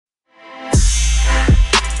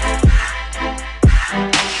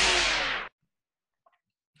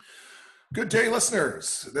Good day,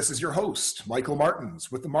 listeners. This is your host, Michael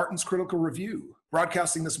Martins, with the MARTINZ Critical Review,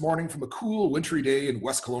 broadcasting this morning from a cool, wintry day in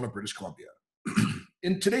West Kelowna, British Columbia.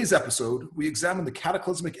 In today's episode, we examine the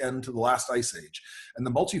cataclysmic end to the last ice age and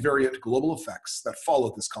the multivariate global effects that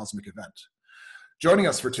followed this cosmic event. Joining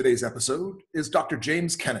us for today's episode is Dr.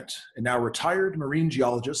 James Kennett, a now retired marine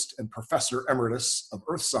geologist and professor emeritus of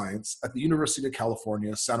earth science at the University of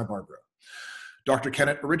California, Santa Barbara. Dr.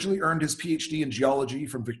 Kennett originally earned his PhD in geology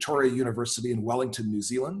from Victoria University in Wellington, New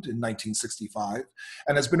Zealand in 1965,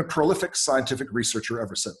 and has been a prolific scientific researcher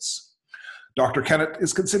ever since. Dr. Kennett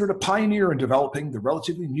is considered a pioneer in developing the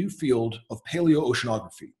relatively new field of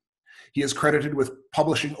paleoceanography. He is credited with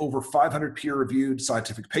publishing over 500 peer-reviewed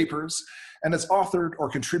scientific papers and has authored or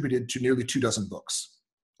contributed to nearly 24 books.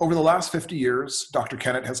 Over the last 50 years, Dr.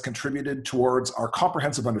 Kennett has contributed towards our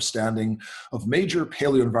comprehensive understanding of major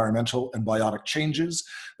paleoenvironmental and biotic changes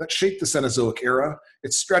that shaped the Cenozoic era,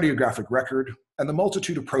 its stratigraphic record, and the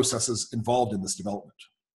multitude of processes involved in this development.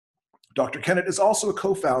 Dr. Kennett is also a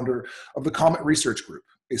co-founder of the Comet Research Group,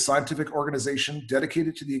 a scientific organization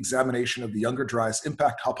dedicated to the examination of the Younger Dryas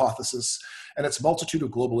impact hypothesis and its multitude of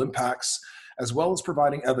global impacts, as well as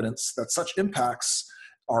providing evidence that such impacts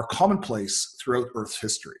are commonplace throughout Earth's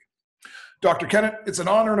history. Dr. Kennett, it's an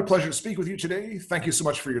honor and a pleasure to speak with you today. Thank you so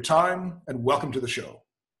much for your time and welcome to the show.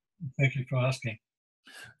 Thank you for asking.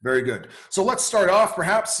 Very good. So let's start off,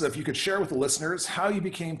 perhaps, if you could share with the listeners how you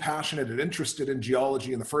became passionate and interested in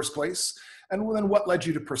geology in the first place, and then what led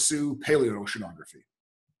you to pursue paleoceanography.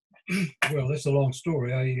 Well, that's a long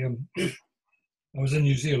story. I was in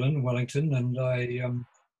New Zealand, Wellington, and I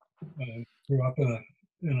grew up in a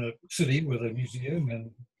city with a museum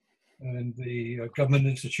and the government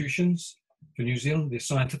institutions for New Zealand, the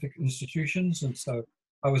scientific institutions, and so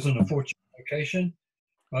I was in a fortunate location.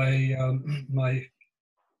 My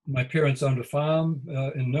parents owned a farm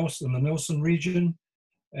in the Nelson region,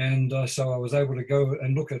 and so I was able to go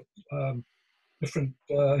and look at different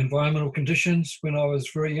environmental conditions when I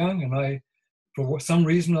was very young, and for some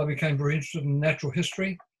reason, I became very interested in natural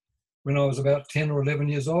history when I was about 10 or 11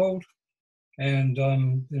 years old. And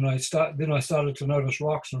then I started to notice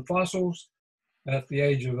rocks and fossils at the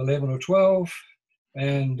age of 11 or 12,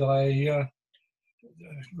 and I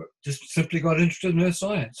just simply got interested in earth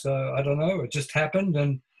science. I don't know, it just happened,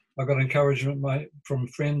 and I got encouragement from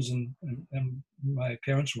friends and my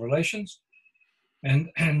parents and relations.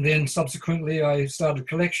 And then subsequently I started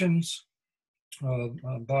collections,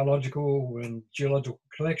 biological and geological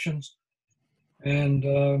collections, and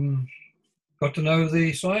got to know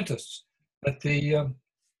the scientists at the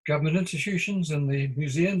government institutions and the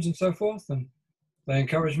museums and so forth, and they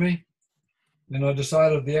encouraged me. And I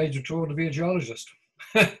decided at the age of 12 to be a geologist.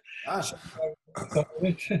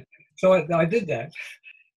 So I did that.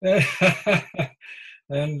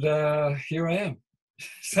 And here I am.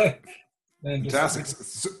 Fantastic.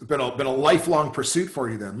 It's been a lifelong pursuit for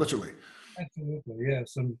you then, literally. Absolutely,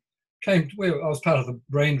 yes. And I was part of the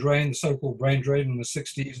brain drain, the so-called brain drain in the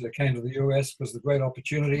 60s that came to the US because of the great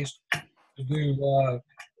opportunities to do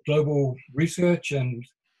global research, and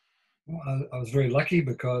I was very lucky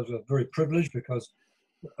very privileged because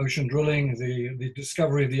ocean drilling, the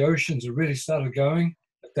discovery of the oceans had really started going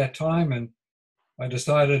at that time, and I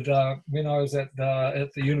decided when I was at the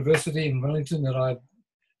university in Wellington that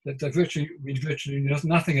we virtually knew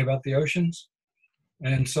nothing about the oceans,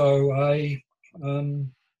 and so I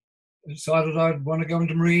decided I'd want to go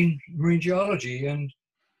into marine geology, and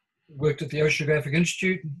worked at the Oceanographic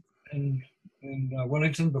Institute in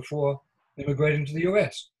Wellington before immigrating to the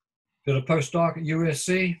US. Did a postdoc at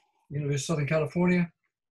USC, University of Southern California,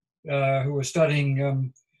 who was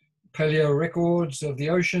studying paleo records of the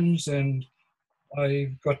oceans, and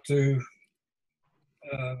I got to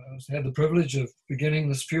had the privilege of beginning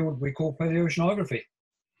this field we call paleoceanography,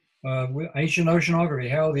 ancient oceanography,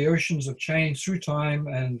 how the oceans have changed through time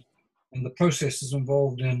and the processes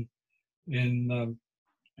involved in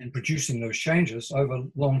producing those changes over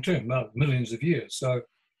long term, millions of years. So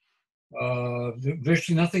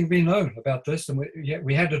virtually nothing had been known about this, and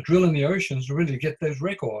we had to drill in the oceans to really get those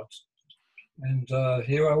records. And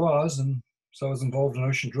here I was, and so I was involved in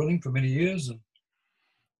ocean drilling for many years and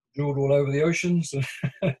drilled all over the oceans,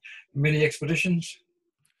 many expeditions.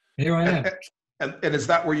 Here I am. And is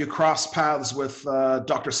that where you cross paths with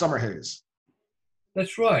Dr. Summerhays?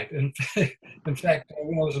 That's right. In fact,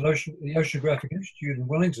 when I was at the Oceanographic Institute in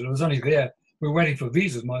Wellington, I was only there. We were waiting for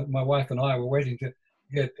visas. My wife and I were waiting to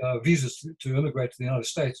get visas to immigrate to the United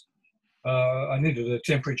States. I needed a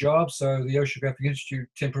temporary job, so the Oceanographic Institute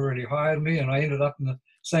temporarily hired me, and I ended up in the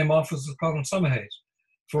same office as Colin Summerhays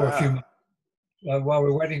for a few months while we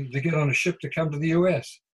were waiting to get on a ship to come to the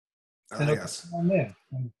US. And it Yes. on there.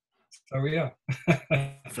 And so yeah.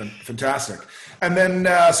 Fantastic. And then,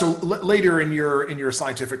 later in your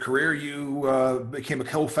scientific career, you became a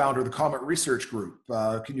co-founder of the Comet Research Group.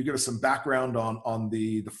 Can you give us some background on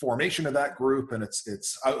the formation of that group and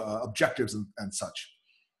its objectives and such?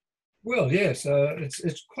 Well, yes,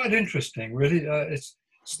 it's quite interesting, really. It's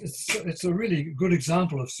a really good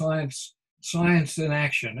example of science in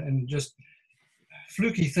action, and just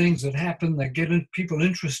fluky things that happen that get people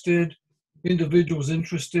interested, individuals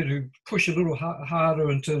interested who push a little harder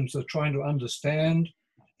in terms of trying to understand.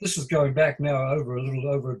 This is going back now a little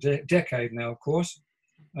over a decade now, of course,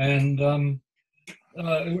 and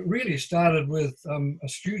it really started with a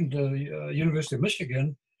student at the University of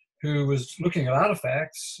Michigan who was looking at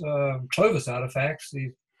artifacts, Clovis artifacts,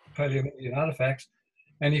 these Paleo-Indian artifacts,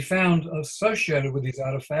 and he found associated with these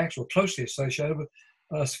artifacts, or closely associated with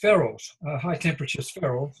spherules, high-temperature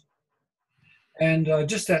spherules. And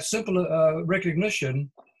just that simple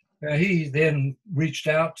recognition, he then reached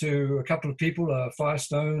out to a couple of people,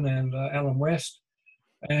 Firestone and Alan West,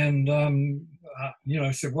 and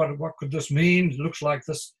said, what could this mean? It looks like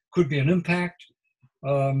this could be an impact.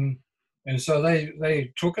 And so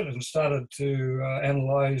they took it and started to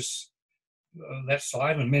analyze that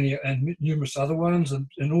site and numerous other ones. And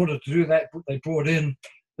in order to do that, they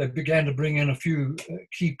began to bring in a few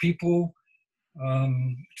key people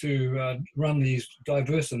to run these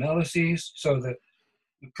diverse analyses, so that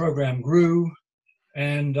the program grew,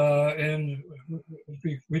 and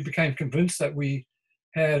we became convinced that we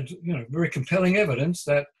had very compelling evidence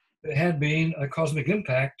that there had been a cosmic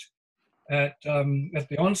impact at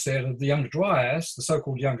the onset of the Younger Dryas, the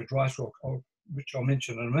so-called Younger Dryas, which I'll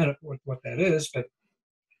mention in a minute what that is, but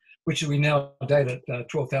which we now date at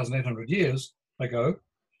 12,800 years ago.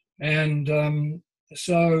 And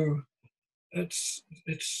so if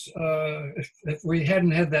we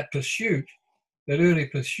hadn't had that early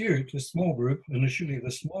pursuit, initially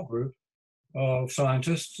the small group of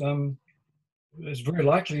scientists, it's very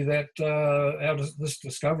likely that this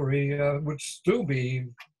discovery would still be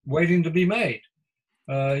waiting to be made,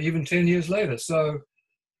 even 10 years later. So,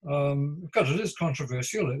 because it is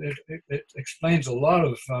controversial, it explains a lot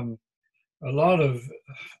of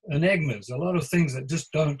enigmas, a lot of things that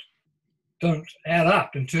just don't add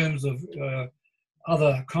up in terms of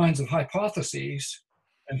other kinds of hypotheses,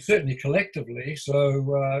 and certainly collectively.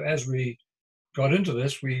 So as we got into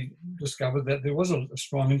this, we discovered that there was a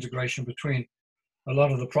strong integration between a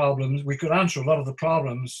lot of the problems. We could answer a lot of the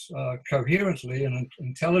problems coherently and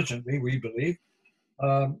intelligently, we believe,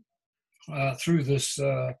 through this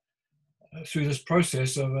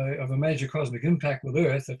process of a major cosmic impact with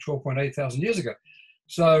Earth at 12.8 thousand years ago.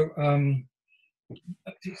 So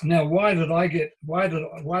now, why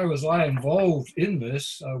was I involved in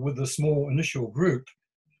this with the small initial group?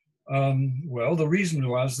 Well, the reason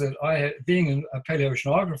was that being a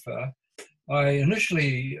paleoceanographer, I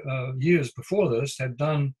initially, years before this, had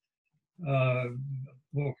done,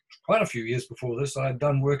 quite a few years before this, I had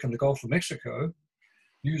done work in the Gulf of Mexico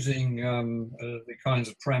using the kinds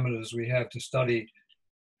of parameters we have to study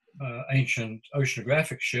ancient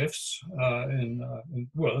oceanographic shifts in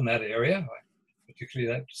that area,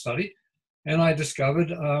 particularly that study. And I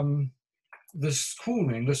discovered this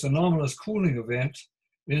anomalous cooling event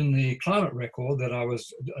in the climate record that I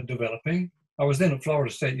was developing. I was then at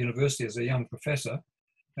Florida State University as a young professor,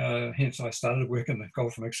 hence I started work in the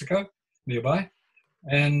Gulf of Mexico nearby.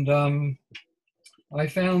 And I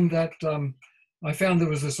found there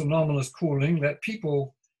was this anomalous cooling that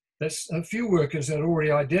a few workers had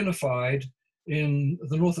already identified in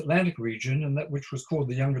the North Atlantic region, and which was called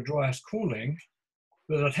the Younger Dryas cooling,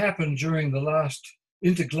 that had happened during the last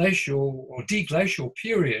interglacial or deglacial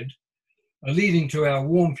period, leading to our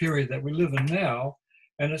warm period that we live in now.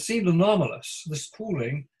 And it seemed anomalous, this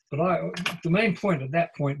cooling. But the main point at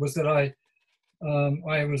that point was that I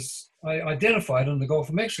identified in the Gulf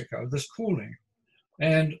of Mexico this cooling.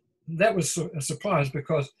 And that was a surprise,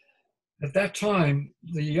 because at that time,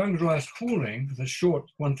 the Younger Dryas cooling, the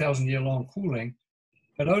short 1,000-year-long cooling,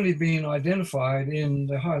 had only been identified in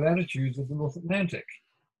the high latitudes of the North Atlantic,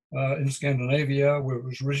 in Scandinavia, where it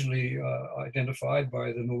was originally identified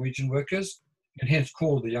by the Norwegian workers, and hence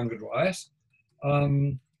called the Younger Dryas,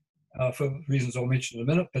 for reasons I'll mention in a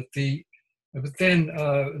minute. But then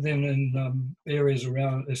in areas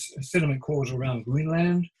around sediment cores around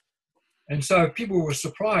Greenland. And so people were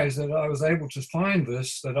surprised that I was able to find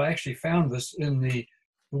this, that I actually found this in the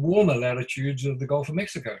warmer latitudes of the Gulf of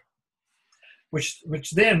Mexico, which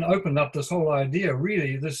then opened up this whole idea.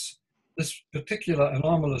 Really, this particular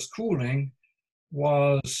anomalous cooling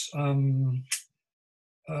was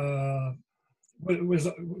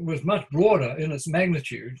was much broader in its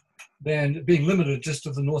magnitude than being limited just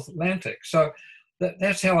to the North Atlantic. So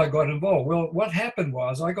that's how I got involved. Well, what happened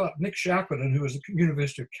was I got Nick Sharpton, who was at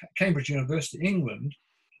Cambridge University, England,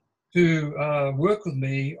 to work with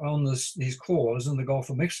me on these cores in the Gulf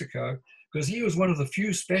of Mexico, because he was one of the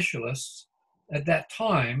few specialists at that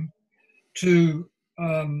time to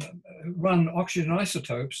run oxygen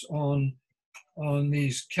isotopes on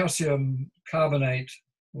these calcium carbonate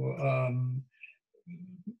or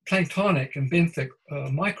planktonic and benthic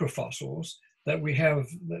microfossils that we have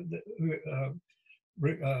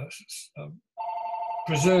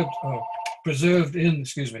preserved in,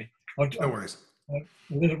 excuse me. No worries.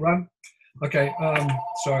 Let it run. Okay,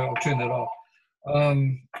 sorry, I'll turn that off.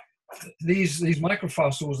 These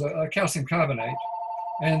microfossils are calcium carbonate,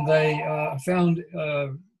 and they are found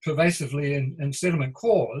pervasively in sediment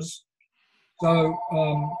cores. So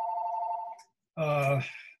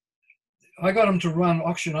I got them to run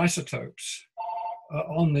oxygen isotopes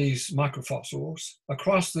on these microfossils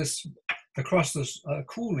across this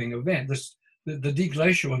cooling event, the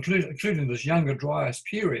deglacial, including this Younger Dryas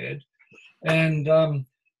period. And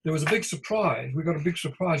there was a big surprise. We got a big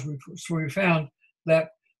surprise. So we found that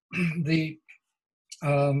the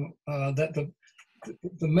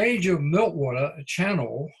major meltwater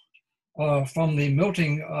channel from the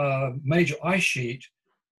melting major ice sheet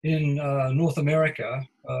in North America,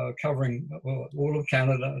 covering all of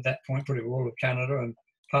Canada at that point, pretty all of Canada and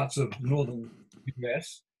parts of northern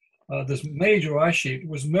US, this major ice sheet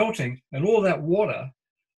was melting, and all that water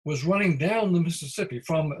was running down the Mississippi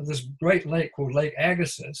from this great lake called Lake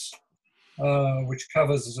Agassiz, which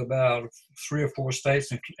covers about 3 or 4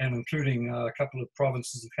 states, and including a couple of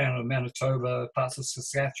provinces of Canada, Manitoba, parts of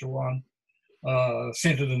Saskatchewan,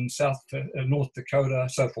 centered in North Dakota,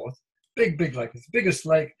 so forth. Big lake. It's the biggest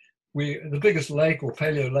lake, the biggest lake or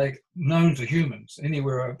paleo lake known to humans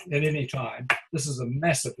anywhere at any time. This is a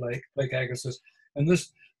massive lake, Lake Agassiz, and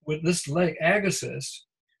this Lake Agassiz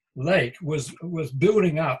lake was built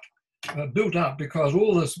up because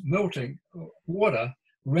all this melting water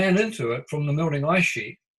ran into it from the melting ice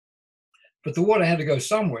sheet. But the water had to go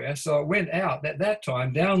somewhere, so it went out at that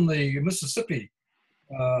time down the Mississippi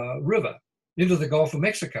River into the Gulf of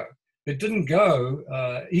Mexico. It didn't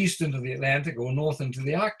go east into the Atlantic or north into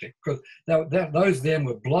the Arctic, because those then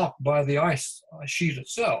were blocked by the ice sheet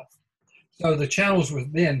itself. So the channels were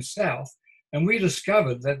then south, and we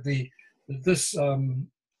discovered that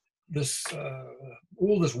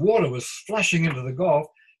all this water was flushing into the Gulf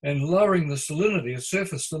and lowering the salinity, the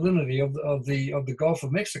surface salinity of the Gulf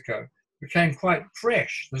of Mexico. Became quite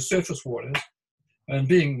fresh, the surface waters, and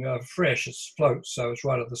being fresh, it floats, so it's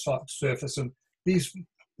right at the surface. And these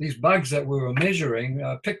bugs that we were measuring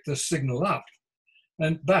picked this signal up.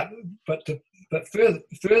 But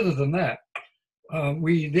further than that,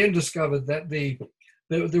 we then discovered that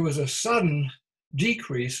there was a sudden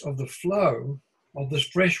decrease of the flow of this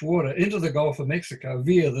fresh water into the Gulf of Mexico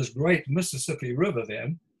via this great Mississippi River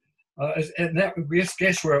then. And that,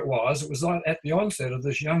 guess where it was? It was at the onset of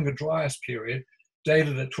this Younger Dryas period,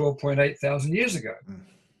 dated at 12.8 thousand years ago.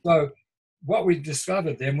 So what we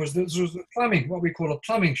discovered then was that this was what we call a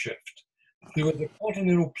plumbing shift. There was a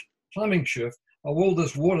continental plumbing shift of all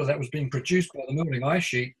this water that was being produced by the melting ice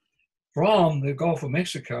sheet from the Gulf of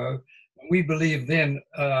Mexico. And we believe then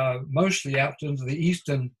mostly out into the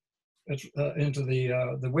eastern, into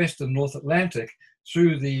the western North Atlantic,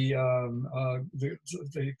 through the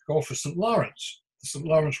Gulf of St. Lawrence, the St.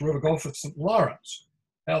 Lawrence River Gulf of St. Lawrence,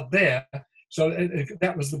 out there. So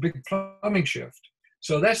that was the big plumbing shift.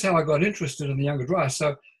 So that's how I got interested in the Younger Dryas.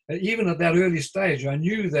 So even at that early stage, I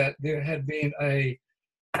knew that there had been a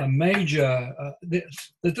major, that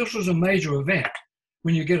this was a major event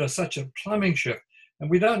when you get such a plumbing shift. And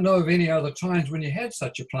we don't know of any other times when you had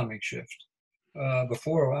such a plumbing shift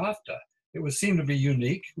before or after. It would seem to be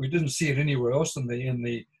unique. We didn't see it anywhere else in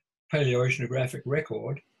the paleoceanographic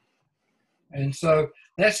record. And so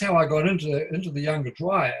that's how I got into the Younger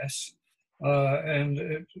Dryas.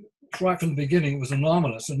 Right from the beginning, it was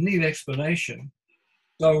anomalous, a neat explanation.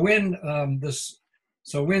 So when this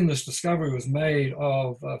discovery was made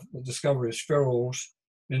of the discovery of spherules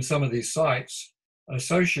in some of these sites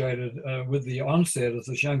associated with the onset of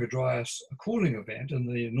this Younger Dryas cooling event in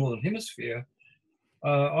the Northern Hemisphere,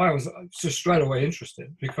 I was just straight away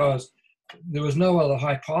interested, because there was no other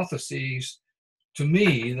hypotheses to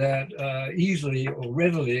me that easily or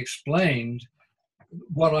readily explained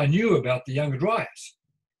what I knew about the Younger Dryas.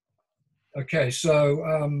 Okay, so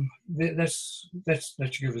that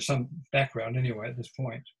should give us some background anyway at this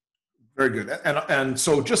point. Very good. And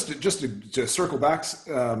so just to circle back,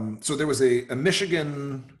 so there was a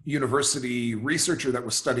Michigan University researcher that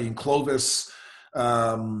was studying Clovis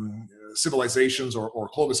civilizations or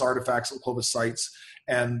Clovis artifacts, Clovis sites,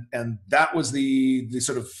 and that was the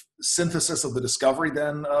sort of synthesis of the discovery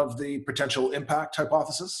then of the potential impact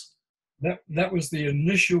hypothesis. That was the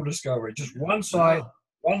initial discovery. Just one site,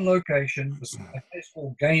 one location. This a place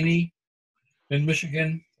called Gainey in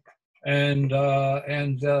Michigan. And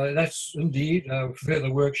that's indeed,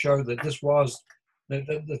 further work showed that this was,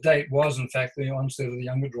 the date was in fact the onset of the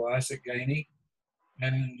Younger Dryas at Gainey.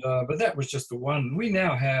 And, but that was just the one. We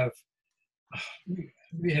now have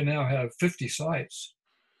 50 sites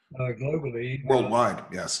globally. Worldwide,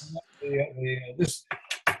 yes.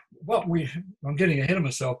 I'm getting ahead of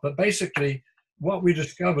myself, but basically what we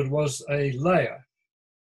discovered was a layer,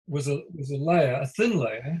 a thin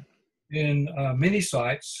layer in many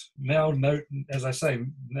sites, now as I say,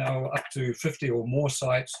 now up to 50 or more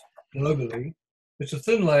sites globally. It's a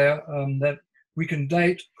thin layer that we can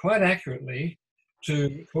date quite accurately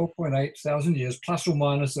to 12.8 thousand years, plus or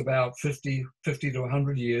minus about 50 to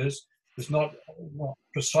 100 years. It's not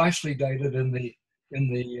precisely dated in the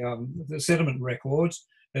sediment records,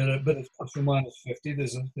 but it's plus or minus 50.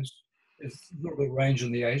 There's a little bit of range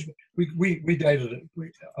in the age. But we dated it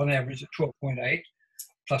on average at 12.8.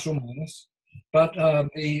 Plus or minus, but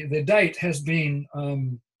the date has been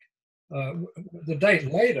the date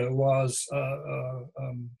later was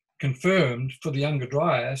confirmed for the Younger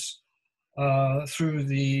Dryas through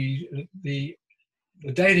the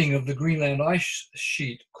dating of the Greenland ice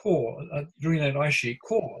sheet core, Greenland ice sheet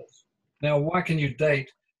cores. Now, why can you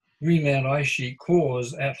date Greenland ice sheet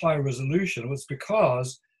cores at high resolution? Well, it's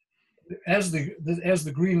because as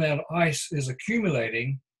the Greenland ice is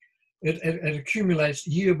accumulating, it accumulates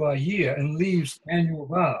year by year and leaves annual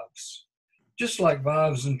varves, just like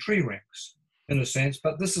varves and tree rings in a sense,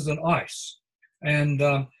 but this is an ice. And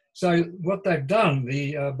so what they've done,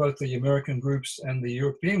 both the American groups and the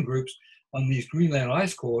European groups on these Greenland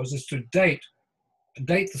ice cores, is to date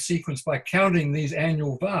the sequence by counting these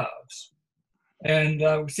annual varves. And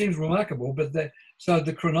it seems remarkable, but so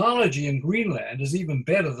the chronology in Greenland is even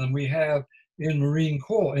better than we have in marine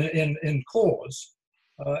core, in cores.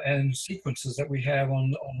 And sequences that we have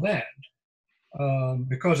on land,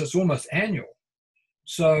 because it's almost annual.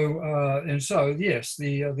 So yes,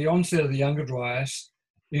 the onset of the Younger Dryas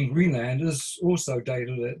in Greenland is also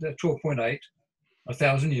dated at 12.8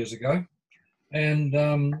 1,000 years ago, and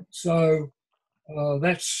so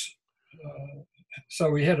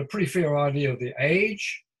we had a pretty fair idea of the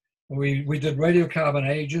age. We did radiocarbon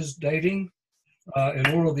ages dating in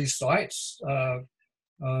all of these sites.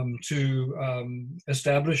 To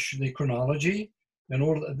establish the chronology, and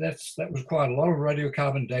all that was quite a lot of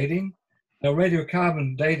radiocarbon dating. Now,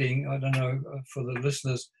 radiocarbon dating, I don't know for the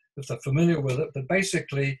listeners if they're familiar with it, but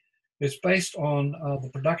basically it's based on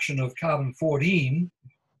the production of carbon-14,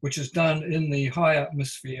 which is done in the high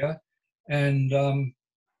atmosphere, and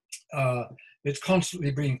it's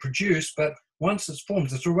constantly being produced. But once it's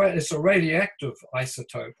formed, it's a radioactive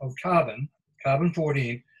isotope of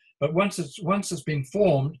carbon-14. But once it's been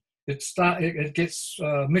formed, it gets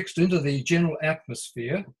mixed into the general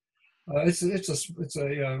atmosphere. It's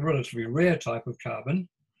a relatively rare type of carbon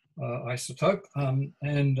isotope,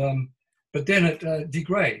 but then it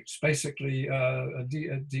degrades. Basically,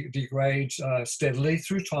 degrades steadily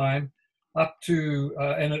through time up to,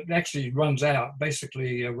 and it actually runs out.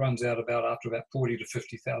 Basically, runs out after about 40 to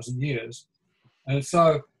 50,000 years. And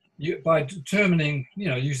so, by determining,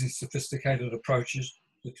 using sophisticated approaches,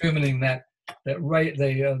 determining that rate,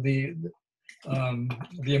 the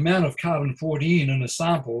amount of carbon-14 in a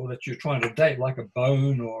sample that you're trying to date, like a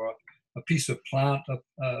bone or a piece of plant,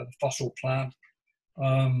 a fossil plant,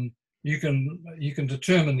 you can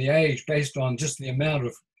determine the age based on just the amount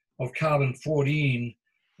of carbon-14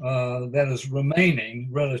 that is remaining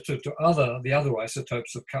relative to the other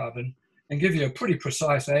isotopes of carbon, and give you a pretty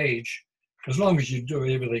precise age, as long as you do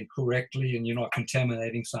everything correctly and you're not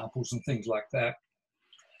contaminating samples and things like that.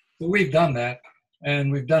 So we've done that,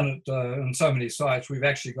 and we've done it on so many sites. We've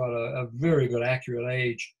actually got a very good accurate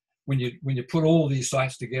age when you put all these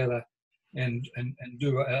sites together and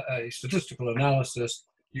do a statistical analysis.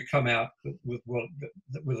 You come out with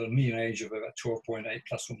a mean age of about 12.8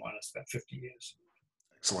 plus or minus about 50 years.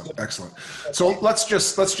 Excellent. So let's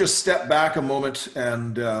just step back a moment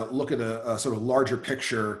and look at a sort of larger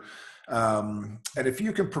picture. And if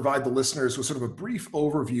you can provide the listeners with sort of a brief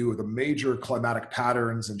overview of the major climatic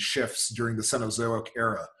patterns and shifts during the Cenozoic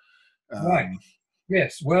era. Right.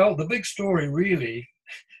 Yes. Well, the big story really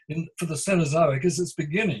for the Cenozoic is its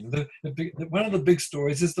beginning. One of the big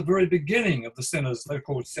stories is the very beginning of the Cenozoic, they're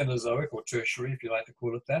called Cenozoic or Tertiary, if you like to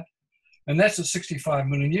call it that. And that's at 65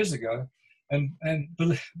 million years ago. And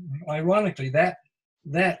ironically, that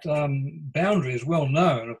boundary is well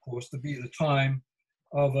known, of course, to be the time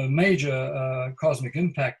of a major cosmic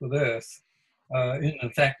impact with Earth,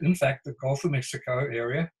 in fact, the Gulf of Mexico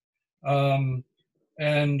area.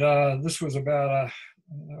 This was about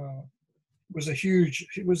a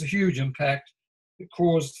huge impact. It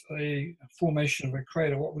caused a formation of a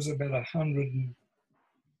crater. What was about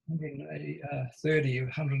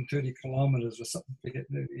 130 kilometers or something. I forget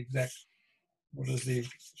the exact. What is the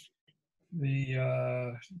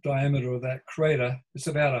diameter of that crater? It's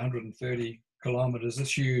about 130 kilometers.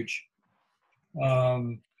 It's huge.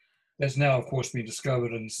 That's now, of course, been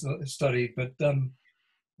discovered and studied. But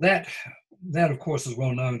that, of course, is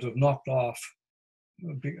well known to have knocked off,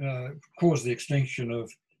 caused the extinction of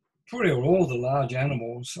pretty well all the large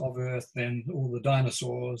animals of Earth, then all the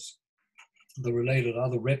dinosaurs, the related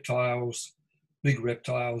other reptiles, big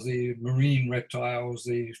reptiles, the marine reptiles,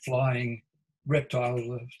 the flying reptiles,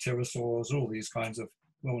 the pterosaurs, all these kinds of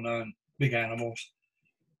well-known big animals.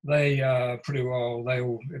 They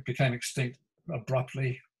all became extinct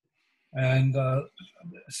abruptly. And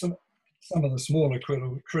some of the smaller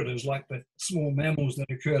critters, like the small mammals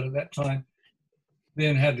that occurred at that time,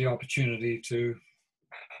 then had the opportunity to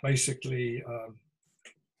basically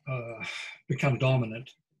become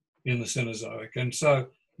dominant in the Cenozoic. And so,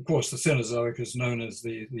 of course, the Cenozoic is known as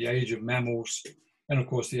the age of mammals, and of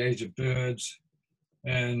course the age of birds,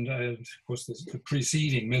 and of course the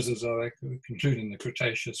preceding Mesozoic, concluding the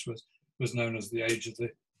Cretaceous, was known as the age of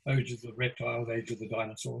the reptiles, age of the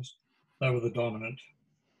dinosaurs. They were the dominant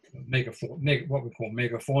what we call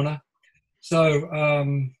megafauna. So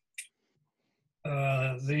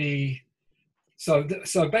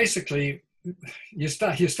so basically, you're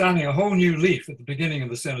starting a whole new leaf at the beginning of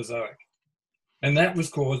the Cenozoic, and that was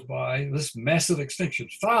caused by this massive extinction,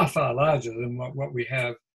 far larger than what we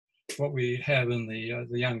have in the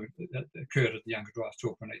younger, that occurred at the Younger Dryas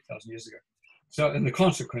 12.8 thousand years ago. So, and the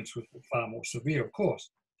consequence was far more severe, of course.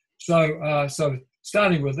 So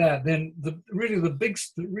starting with that, then the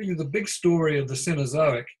big story of the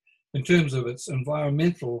Cenozoic in terms of its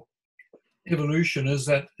environmental evolution is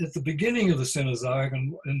that at the beginning of the Cenozoic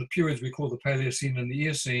and in the periods we call the Paleocene and the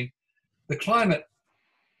Eocene, the climate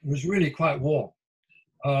was really quite warm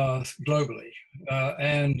globally,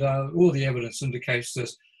 and all the evidence indicates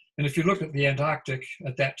this. And if you look at the Antarctic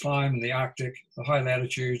at that time and the Arctic, the high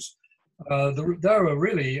latitudes, they were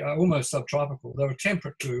really almost subtropical. They were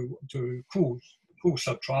temperate to cool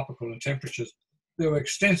subtropical in temperatures. There were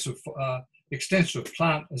extensive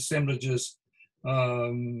plant assemblages,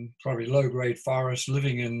 probably low-grade forests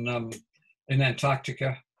living in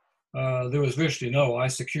Antarctica. There was virtually no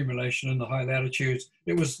ice accumulation in the high latitudes.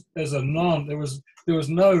 It was there was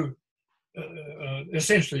no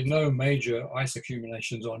essentially no major ice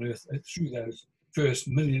accumulations on Earth through those first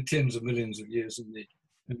tens of millions of years in the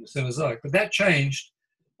Cenozoic. But that changed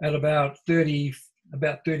at about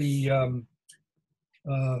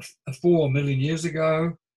 34 million years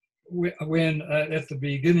ago, when at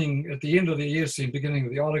the end of the Eocene, beginning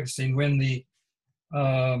of the Oligocene, when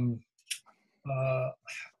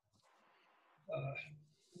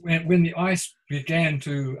the ice began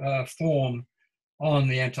to form on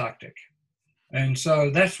the Antarctic. And so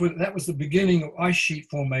that was the beginning of ice sheet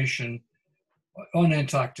formation on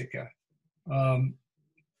Antarctica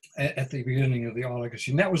at the beginning of the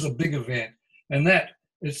Oligocene. That was a big event, and that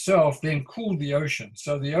itself then cooled the ocean.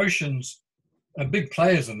 So the oceans are big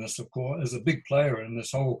players in this, of course, as a big player in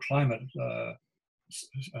this whole climate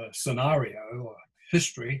scenario or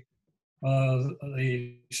history. So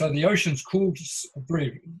the oceans cooled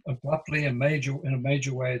very abruptly and in a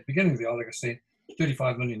major way at the beginning of the Oligocene,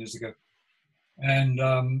 35 million years ago. And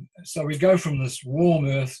so we go from this warm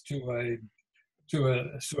Earth to a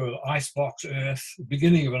sort of icebox Earth,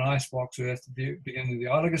 beginning of an icebox Earth, the beginning of the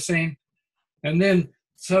Oligocene. And then,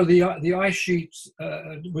 so the ice sheets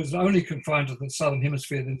was only confined to the southern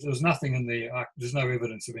hemisphere. There was nothing in there's no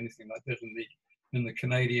evidence of anything like that in the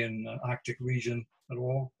Canadian Arctic region at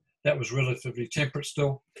all. That was relatively temperate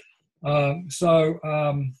still. And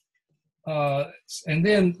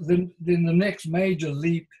then the next major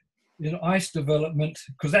leap in ice development,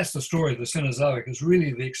 because that's the story of the Cenozoic, is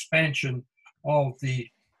really the expansion of the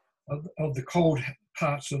cold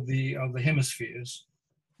parts of the hemispheres.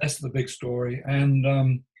 That's the big story.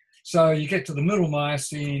 And so you get to the middle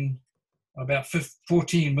Miocene about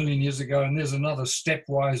 14 million years ago, and there's another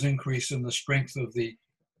stepwise increase in the strength of the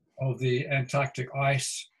Antarctic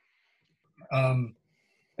ice. And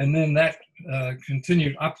and then that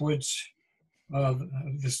continued upwards,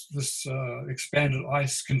 this expanded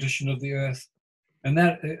ice condition of the Earth, and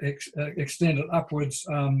that extended upwards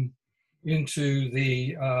into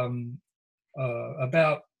the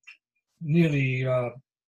about nearly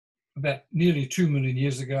 2 million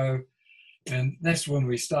years ago, and that's when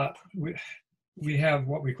we start. We have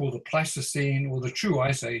what we call the Pleistocene, or the true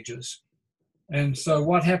ice ages. And so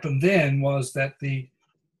what happened then was that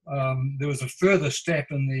there was a further step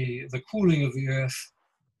in the cooling of the Earth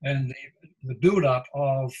and the buildup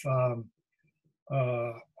of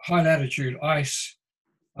high latitude ice,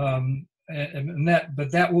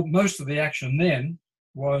 most of the action then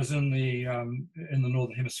was in the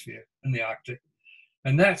northern hemisphere, in the Arctic,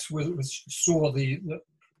 and that's where we saw the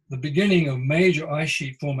beginning of major ice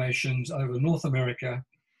sheet formations over North America,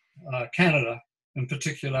 Canada in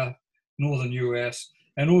particular, northern US,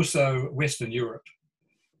 and also Western Europe.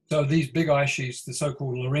 So these big ice sheets, the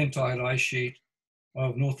so-called Laurentide ice sheet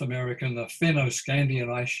of North America, and the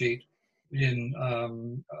Fennoscandian ice sheet in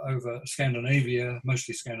over Scandinavia,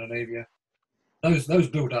 mostly Scandinavia, those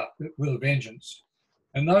built up with a vengeance.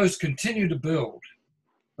 And those continue to build.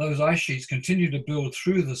 Those ice sheets continue to build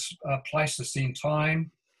through this Pleistocene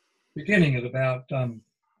time, beginning at about,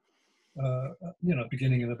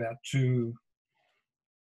 beginning at about 2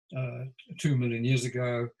 million years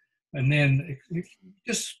ago. And then it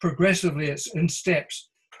just progressively, it's in steps,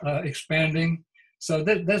 expanding. So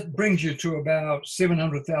that brings you to about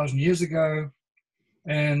 700,000 years ago.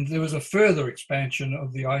 And there was a further expansion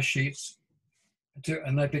of the ice sheets,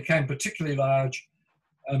 and they became particularly large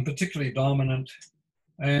and particularly dominant.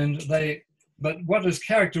 But what is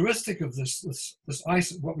characteristic of this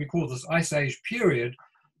ice, what we call this ice age period,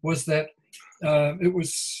 was that it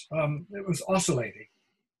was oscillating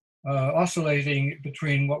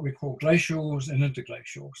between what we call glacials and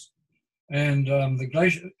interglacials. And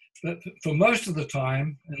for most of the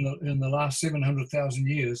time in the last 700,000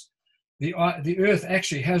 years, the Earth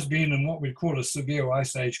actually has been in what we call a severe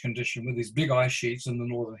ice age condition, with these big ice sheets in the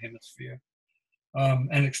northern hemisphere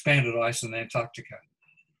and expanded ice in Antarctica.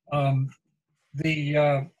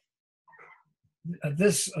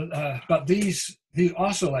 But these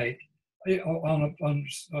oscillate on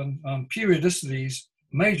periodicities,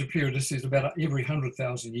 major periodicities, about every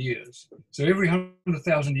 100,000 years. So every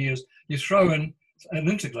 100,000 years, you throw in an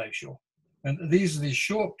interglacial. And these are these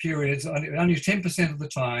short periods, only 10% of the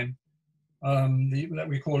time, that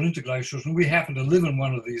we call interglacials, and we happen to live in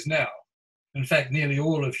one of these now. In fact, nearly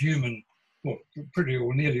all of human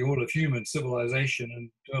civilization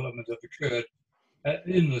and development have occurred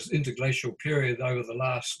in this interglacial period over the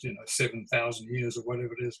last 7,000 years or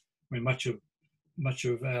whatever it is. I mean, much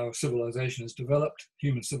of our civilization is developed,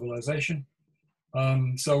 human civilization.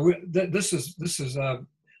 So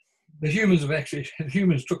the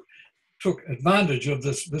humans took advantage of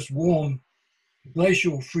this warm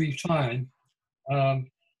glacial-free time,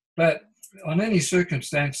 but on any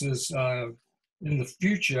circumstances in the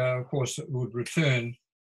future, of course, it would return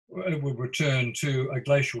to a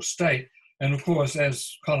glacial state. And of course,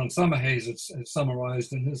 as Colin Summerhays has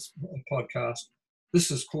summarized in his podcast, this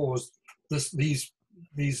has caused these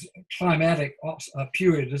climatic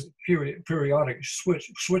periodic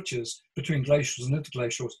switches between glacials and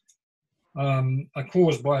interglacials are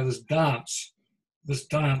caused by this dance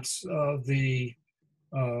of the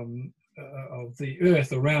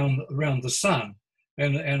Earth around the sun,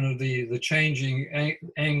 and of the changing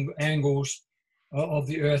angles of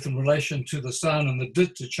the Earth in relation to the sun, and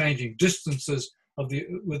the changing distances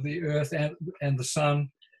with the Earth and the sun.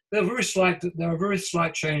 There are very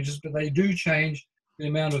slight changes, but they do change the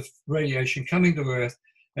amount of radiation coming to Earth,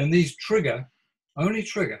 and these only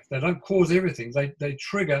trigger. They don't cause everything. They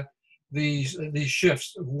trigger these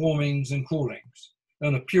shifts of warmings and coolings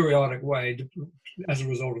in a periodic way as a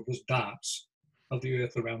result of this dance of the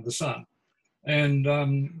Earth around the sun. And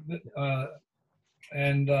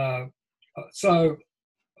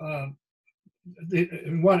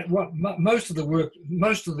most of the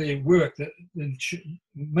work that in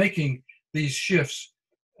making these shifts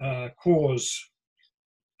cause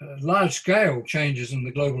large-scale changes in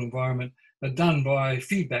the global environment are done by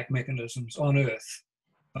feedback mechanisms on Earth.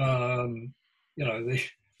 The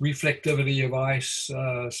reflectivity of ice,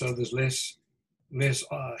 so there's less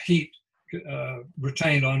heat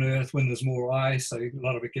retained on Earth when there's more ice, so a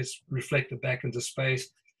lot of it gets reflected back into space.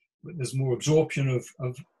 There's more absorption of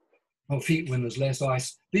heat when there's less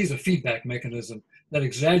ice. These are feedback mechanisms that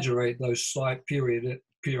exaggerate those slight periodic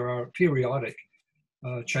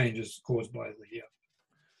changes caused by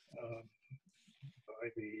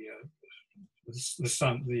the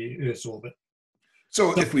sun, the Earth's orbit.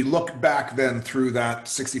 So if we look back then through that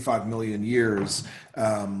 65 million years,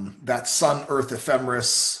 that Sun-Earth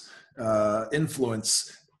ephemeris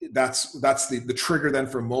influence, that's the trigger then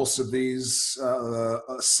for most of these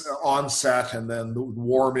onset and then the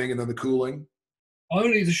warming and then the cooling?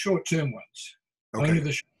 Only the short-term ones. Okay. Only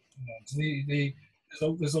the short-term ones.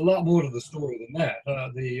 There's a lot more to the story than that.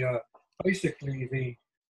 Basically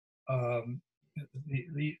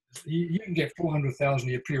you can get 400,000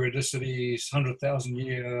 year periodicities, 100,000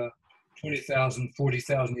 year, 20,000,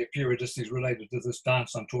 40,000 year periodicities related to this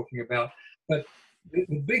dance I'm talking about. But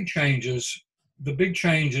the big changes in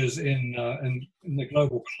the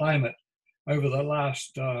global climate over the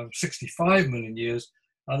last 65 million years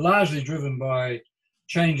are largely driven by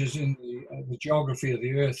changes in the geography of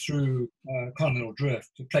the Earth through continental drift,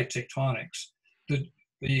 plate tectonics,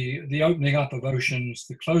 the opening up of oceans,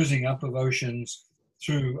 the closing up of oceans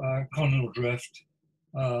through continental drift,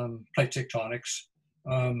 plate tectonics.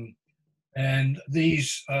 And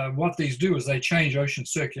what these do is they change ocean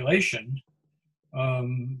circulation.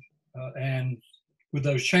 And with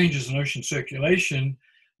those changes in ocean circulation,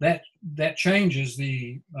 that changes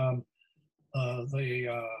the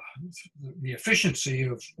efficiency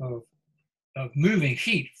of moving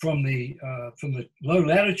heat from the low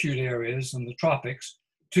latitude areas and the tropics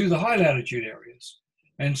to the high latitude areas.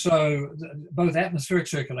 And so both atmospheric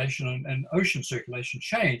circulation and ocean circulation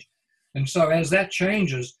change. And so as that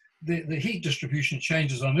changes, the heat distribution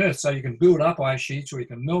changes on Earth. So you can build up ice sheets or you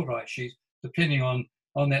can melt ice sheets depending on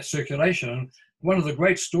that circulation. And one of the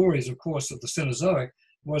great stories, of course, of the Cenozoic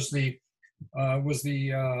was the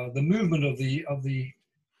movement of the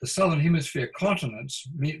southern hemisphere continents,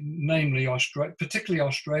 namely particularly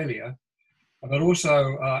Australia, but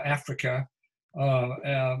also Africa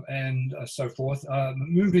and so forth,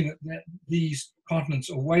 moving these continents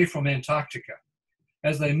away from Antarctica.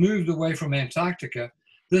 As they moved away from Antarctica,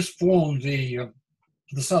 this formed the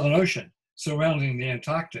Southern Ocean surrounding the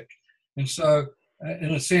Antarctic. And so,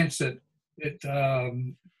 in a sense, the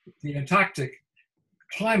Antarctic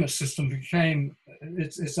climate system became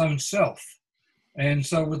its own self. And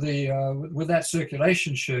so with that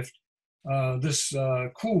circulation shift, this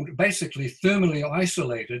cooled, basically thermally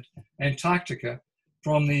isolated Antarctica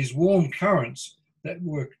from these warm currents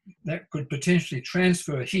that could potentially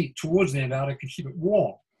transfer heat towards the Antarctic and keep it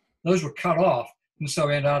warm. Those were cut off, and so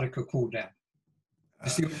Antarctica cooled down. You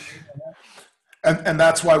see what and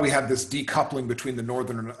that's why we had this decoupling between the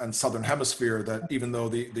northern and southern hemisphere, that even though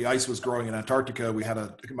the ice was growing in Antarctica, we had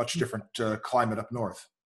a much different climate up north.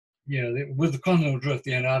 Yeah, with the continental drift,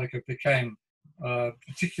 the Antarctica became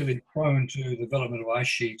particularly prone to the development of ice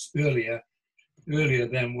sheets earlier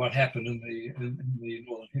than what happened in the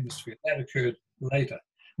northern hemisphere. That occurred later.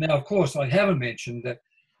 Now, of course, I haven't mentioned that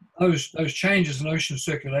those changes in ocean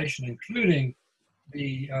circulation, including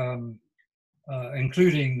the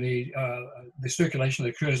circulation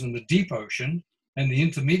that occurs in the deep ocean and the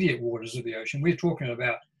intermediate waters of the ocean. We're talking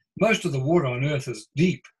about most of the water on Earth is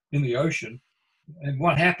deep in the ocean, and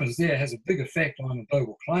what happens there has a big effect on the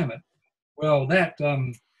global climate. Well, that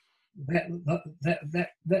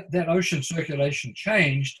ocean circulation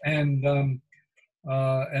changed, and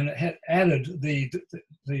it had added the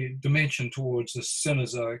dimension towards the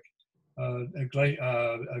Cenozoic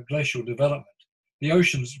glacial development. The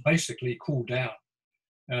oceans basically cooled down,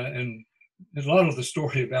 and a lot of the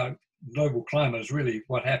story about global climate is really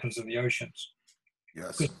what happens in the oceans.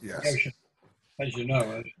 Yes, yes. The ocean, as you know,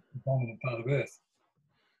 is the dominant part of Earth.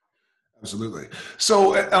 Absolutely.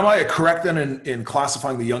 So am I correct then in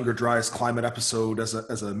classifying the Younger Dryas climate episode as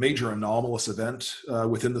a major anomalous event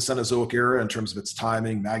within the Cenozoic era in terms of its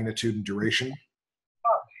timing, magnitude, and duration?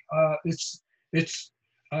 It's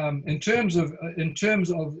in terms of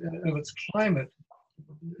its climate,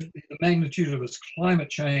 the magnitude of its climate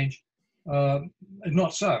change,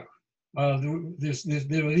 not so. There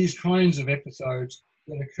are these kinds of episodes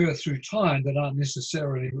that occur through time that aren't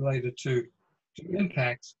necessarily related to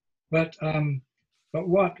impacts. But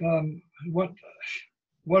what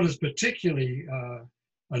is particularly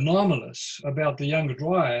anomalous about the Younger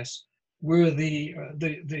Dryas were the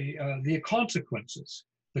consequences,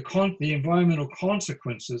 the environmental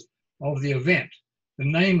consequences of the event. And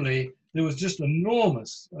namely, there was just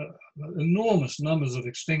enormous numbers of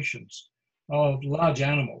extinctions of large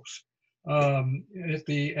animals at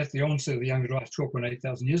the onset of the Younger Dryas 12.8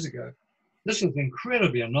 thousand years ago. This is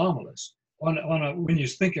incredibly anomalous. When you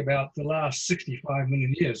think about the last 65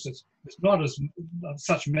 million years, it's not as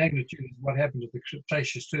such magnitude as what happened at the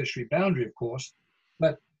Cretaceous Tertiary boundary, of course,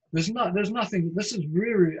 but there's nothing. This is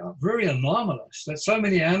very, very anomalous that so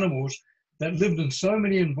many animals that lived in so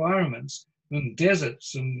many environments and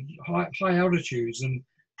deserts and high altitudes and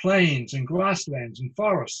plains and grasslands and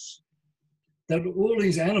forests, that all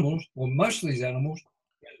these animals, or most of these animals,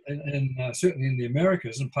 and certainly in the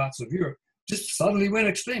Americas and parts of Europe, just suddenly went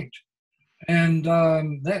extinct. And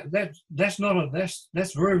that's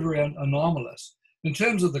very, very anomalous. In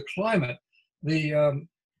terms of the climate,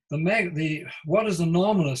 what is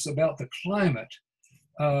anomalous about the climate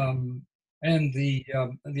and the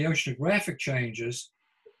oceanographic changes,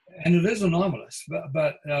 and it is anomalous,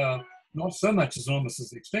 but not so much as anomalous as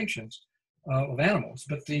the extinctions of animals,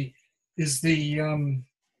 but is the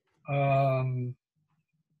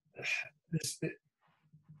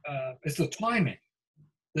timing.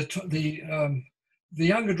 The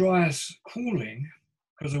Younger Dryas cooling,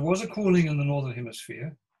 because there was a cooling in the northern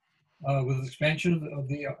hemisphere with expansion of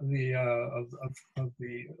the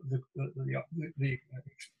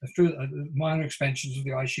minor expansions of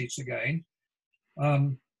the ice sheets again.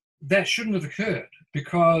 That shouldn't have occurred,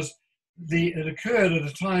 because it occurred at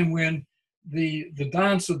a time when the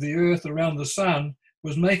dance of the Earth around the sun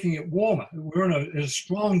was making it warmer. We're in a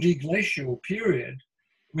strong deglacial period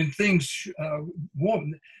when things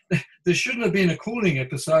warm. There shouldn't have been a cooling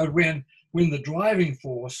episode when the driving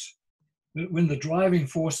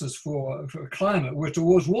forces for climate were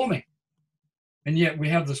towards warming, and yet we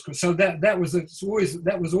have this. So that was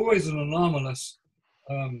always an anomalous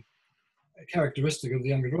characteristic of the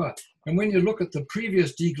Younger Dryas. And when you look at the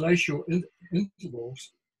previous deglacial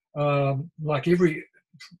intervals, like every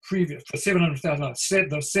previous for 700,000 years,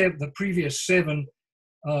 the previous seven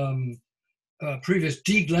previous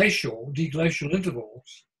deglacial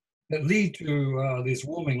intervals that lead to this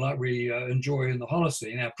warming like we enjoy in the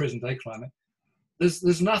Holocene, our present day climate,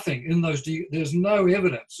 there's nothing in those, there's no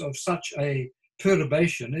evidence of such a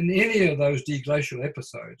perturbation in any of those deglacial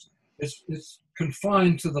episodes. It's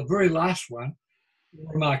confined to the very last one,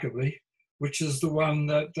 remarkably, which is the one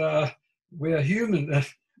that where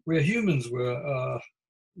humans were,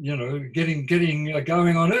 getting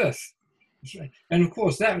going on Earth. And of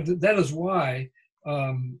course, that is why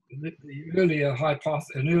the earlier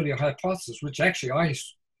hypothesis, which actually I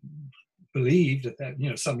believed at that,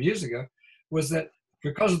 some years ago, was that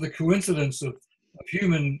because of the coincidence of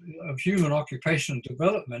human occupation and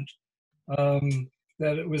development,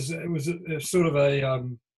 that it was sort of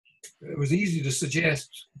it was easy to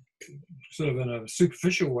suggest, sort of in a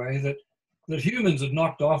superficial way, that humans had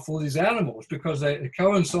knocked off all these animals because it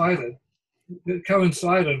coincided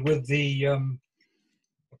with the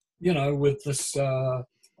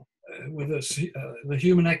the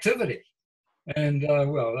human activity. And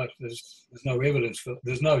there's no evidence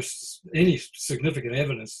any significant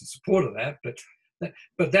evidence in support of that,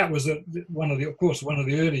 but that was one of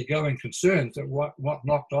the early going concerns, that what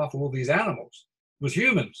knocked off all these animals was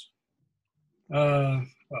humans. Well,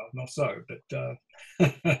 not so, but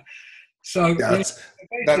so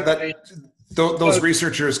those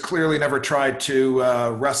researchers clearly never tried to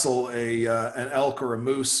wrestle an elk or a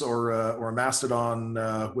moose or a mastodon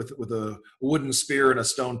with a wooden spear and a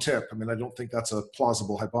stone tip. I mean, I don't think that's a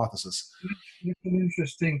plausible hypothesis. It's an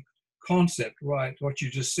interesting concept, right? What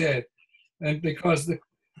you just said, and because the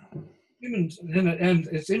humans, and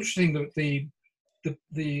it's interesting that the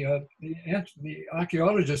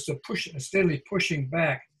archaeologists are steadily pushing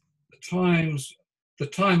back the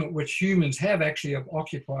time at which humans have actually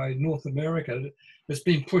occupied North America. It's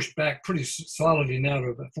been pushed back pretty solidly now to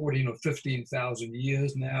about 14 or 15,000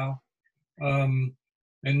 years now. And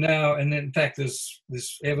in fact, there's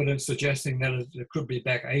evidence suggesting that it could be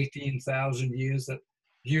back 18,000 years that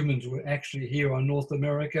humans were actually here on North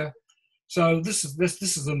America. So this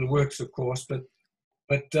is in the works, of course, but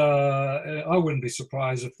I wouldn't be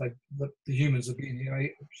surprised if the humans have been here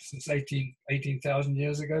since 18,000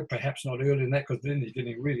 years ago, perhaps not earlier than that, because then you're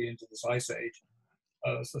getting really into this ice age,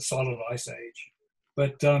 the solid ice age.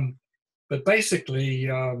 But basically,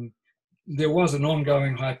 there was an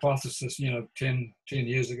ongoing hypothesis, 10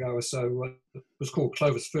 years ago or so, it was called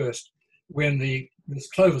Clovis First, when this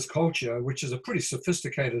Clovis culture, which is a pretty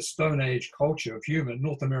sophisticated Stone Age culture of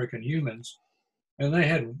North American humans, and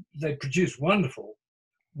they produced wonderful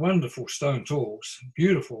stone tools,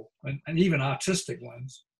 beautiful and even artistic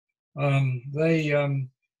ones. Even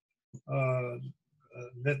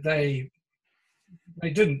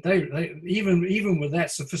with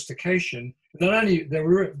that sophistication,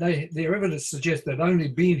 their evidence suggests they'd only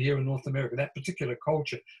been here in North America, that particular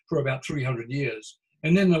culture, for about 300 years,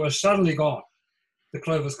 and then they were suddenly gone. The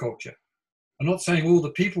Clovis culture. I'm not saying all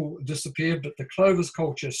the people disappeared, but the Clovis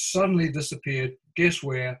culture suddenly disappeared. Guess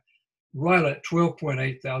where? Right at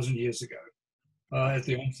 12.8 thousand years ago, at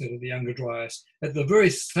the onset of the Younger Dryas. At the very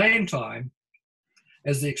same time,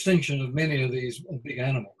 as the extinction of many of these big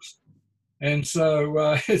animals. And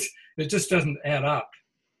so it just doesn't add up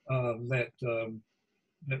that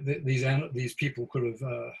these people could have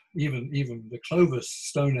even the Clovis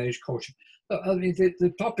Stone Age culture. I mean,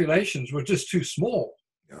 the populations were just too small.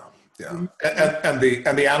 Yeah, and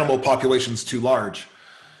the animal population's too large.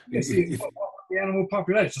 Yes, the animal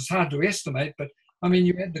population is hard to estimate, but I mean,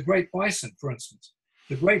 you had the great bison, for instance.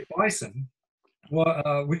 The great bison,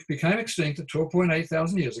 which became extinct at 12.8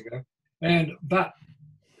 thousand years ago, but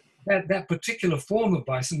that particular form of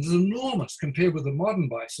bison is enormous compared with the modern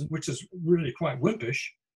bison, which is really quite wimpish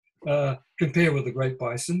compared with the great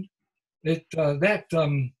bison. That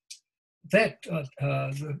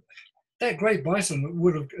great bison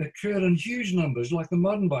would have occurred in huge numbers, like the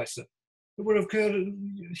modern bison. It would have occurred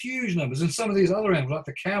in huge numbers. And some of these other animals, like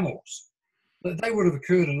the camels, they would have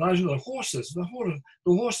occurred in large numbers. The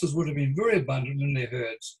horses would have been very abundant in their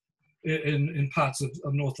herds in parts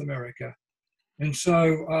of North America. And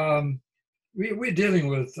so we're dealing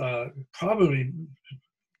with probably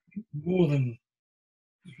more than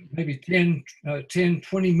maybe 10,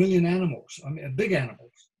 20 million animals. I mean, big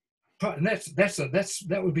animals. And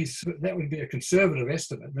that would be a conservative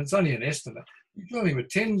estimate. That's only an estimate. You're dealing with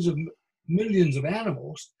tens of millions of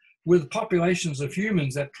animals with populations of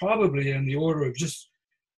humans that probably in the order of just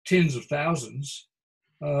tens of thousands,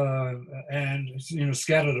 and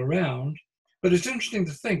scattered around. But it's interesting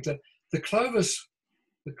to think that the Clovis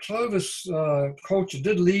culture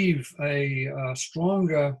did leave a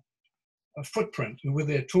stronger footprint with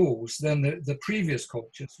their tools than the previous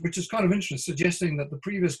cultures, which is kind of interesting, suggesting that the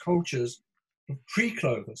previous cultures, the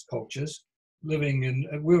pre-Clovis cultures,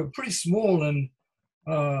 were pretty small and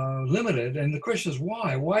limited. And the question is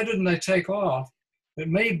why? Why didn't they take off? It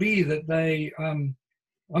may be that they,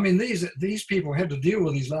 these people had to deal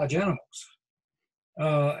with these large animals,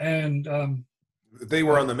 and they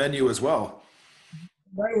were on the menu as well.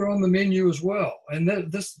 They were on the menu as well, and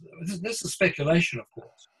this is speculation, of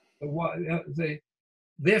course. But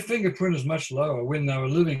their fingerprint is much lower when they were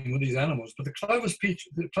living with these animals. But the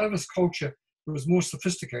Clovis culture was more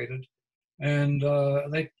sophisticated, and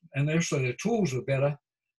actually their tools were better.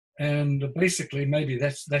 And basically, maybe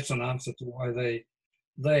that's an answer to why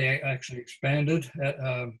they actually expanded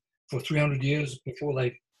for 300 years before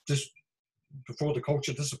the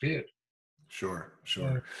culture disappeared. Sure.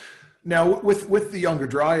 Now, with the Younger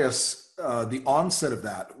Dryas, the onset of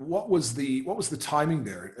that, what was the timing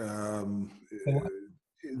there?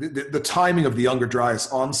 The timing of the Younger Dryas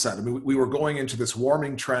onset. I mean, we were going into this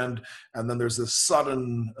warming trend, and then there's this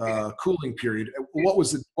sudden cooling period. What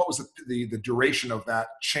was the duration of that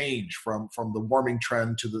change from the warming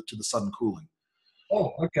trend to the sudden cooling?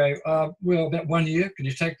 Oh, okay. Well, about 1 year. Can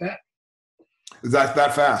you take that? Is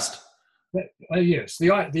that fast? Yes.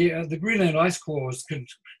 The Greenland ice cores could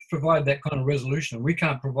provide that kind of resolution. We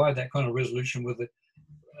can't provide that kind of resolution with the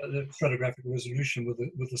stratigraphic resolution with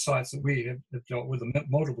the sites that we have dealt with, the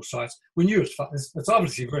multiple sites. We knew it's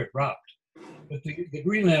obviously very abrupt, but the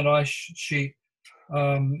Greenland ice sheet,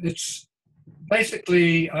 it's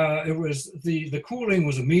basically it was the cooling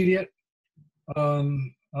was immediate,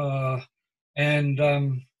 and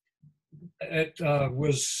it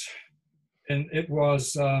was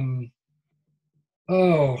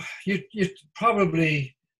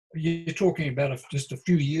you're talking about just a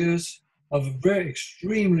few years of very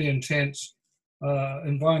extremely intense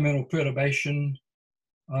environmental perturbation,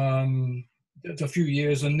 a few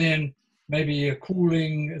years, and then maybe a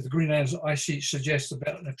cooling. The Greenland ice sheet suggests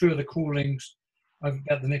about further coolings of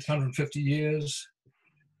about the next 150 years.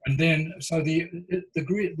 And then, so the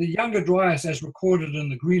Younger Dryas, as recorded in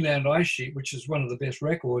the Greenland ice sheet, which is one of the best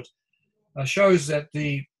records, shows that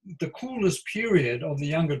the coolest period of the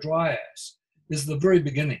Younger Dryas is the very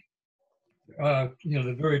beginning.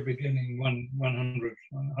 The very beginning,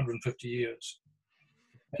 150 years,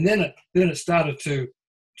 and then it started to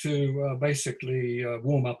basically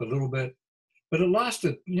warm up a little bit, but it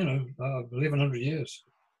lasted 1100 years.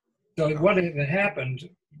 So what had happened?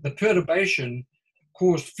 The perturbation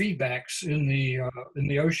caused feedbacks in the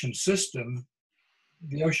ocean system,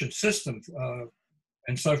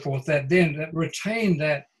 and so forth. That retained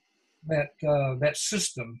that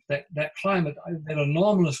system, that climate, that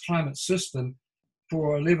anomalous climate system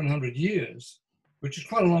for 1100 years, which is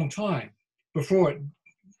quite a long time before it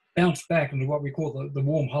bounced back into what we call the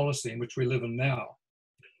warm Holocene, which we live in now.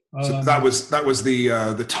 So that was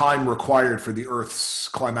the time required for the Earth's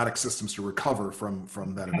climatic systems to recover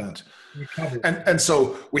from that event. And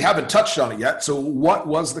so we haven't touched on it yet. So what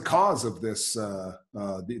was the cause of this,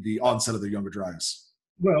 the onset of the Younger Dryas?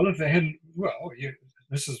 Well, if they hadn't, we're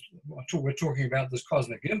talking about this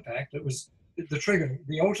cosmic impact. It was the trigger,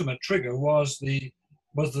 the ultimate trigger was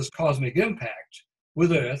this cosmic impact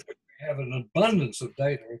with Earth. We have an abundance of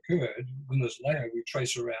data occurred in this layer we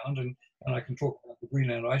trace around, and I can talk about the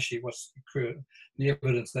Greenland ice sheet, what's occurred, the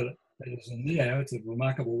evidence that is in there. It's a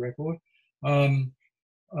remarkable record. Yes,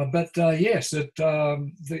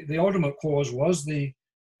 the ultimate cause was the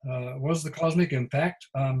cosmic impact.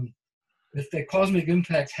 If the cosmic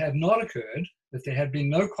impact had not occurred, if there had been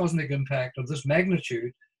no cosmic impact of this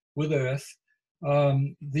magnitude with Earth,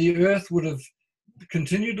 the Earth would have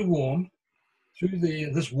continued to warm through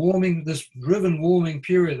this driven warming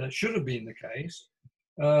period that should have been the case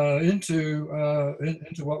into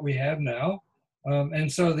what we have now, and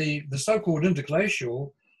so the so-called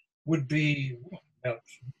interglacial would be about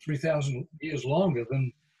 3,000 years longer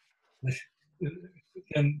than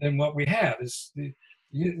what we have.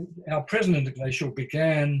 Our present interglacial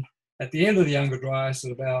began at the end of the Younger Dryas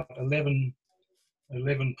at about 11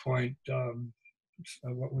 point,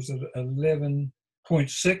 what was it,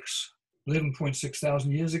 11.6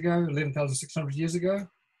 thousand years ago, 11,600 years ago.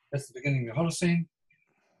 That's the beginning of the Holocene.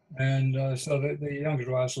 And so the Younger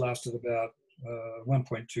Dryas lasted about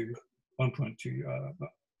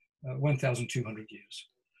 1,200 years.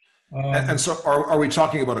 And so, are we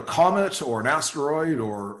talking about a comet or an asteroid,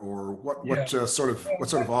 or what sort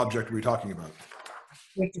of object are we talking about?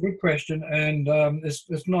 That's a good question, and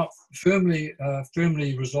it's not firmly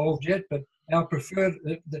resolved yet. But our preferred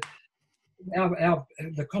the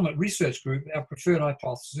Comet Research Group, our preferred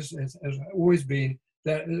hypothesis has always been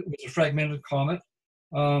that it was a fragmented comet,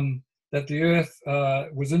 that the Earth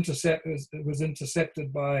was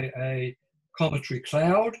intercepted by a cometary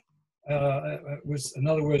cloud. Was, in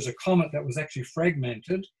other words, a comet that was actually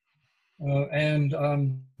fragmented, and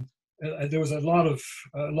there was a lot of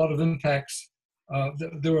impacts.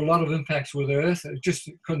 There were a lot of impacts with Earth.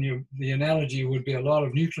 The analogy would be a lot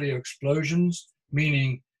of nuclear explosions,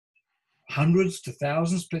 meaning hundreds to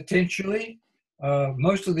thousands potentially.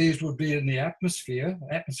 Most of these would be in the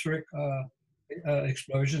atmospheric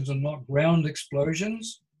explosions, and not ground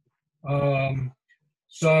explosions.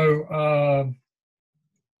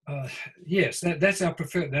 Yes, that's our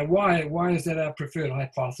preferred. Now, why is that our preferred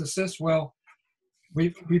hypothesis? Well, we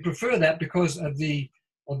prefer that because of the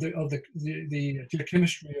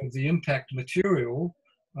geochemistry of the impact material.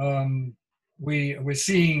 We're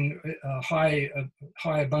seeing high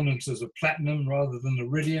abundances of platinum rather than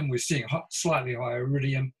iridium. We're seeing slightly higher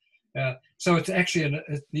iridium. So it's actually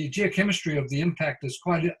the geochemistry of the impact is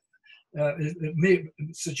quite. It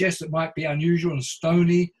suggests it might be unusual and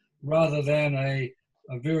stony rather than a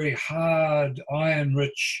very hard,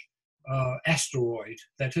 iron-rich asteroid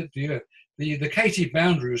that hit the Earth. The KT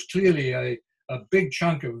boundary is clearly a big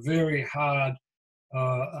chunk of very hard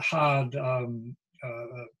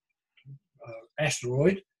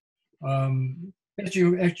asteroid. As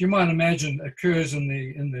you might imagine, occurs in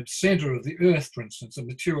the center of the Earth, for instance, a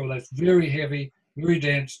material that's very heavy, very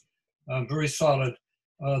dense, very solid.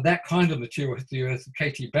 That kind of material hit the Earth, the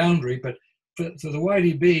KT boundary. But for the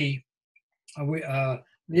YDB,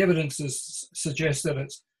 the evidence suggests that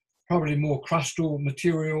it's probably more crustal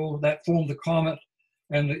material that formed the comet,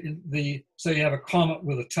 and so you have a comet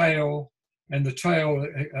with a tail, and the tail,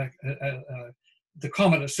 the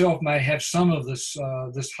comet itself may have some of this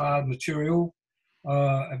hard material,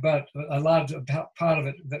 but a large part of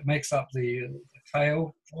it that makes up the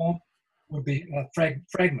tail form would be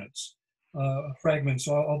fragments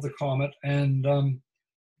of the comet, and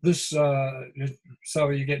so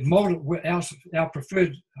you get multiple. Our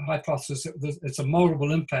preferred hypothesis, it's a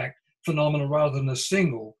multiple impact phenomena rather than a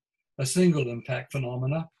single impact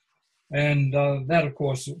phenomena, and that of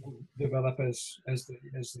course will develop as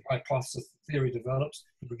the hypothesis theory develops.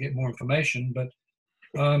 We get more information, but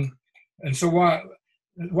and so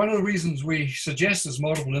one of the reasons we suggest as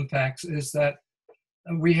multiple impacts is that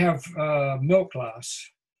we have melt glass,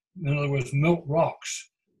 in other words, melt rock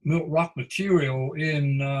material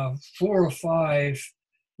in 4 or 5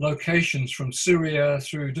 locations from Syria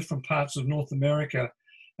through different parts of North America,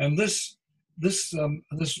 and this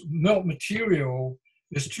melt material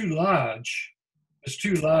is too large. It's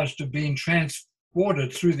too large to being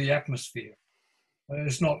transported through the atmosphere.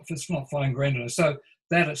 It's not fine granular. So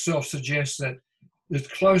that itself suggests that it's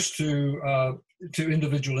close to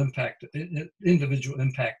individual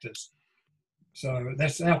impactors. So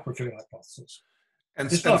that's our preferred hypothesis. And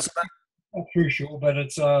it's not crucial, but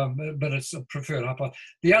it's a preferred hypothesis.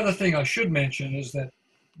 The other thing I should mention is that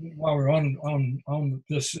while we're on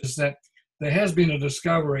this, is that there has been a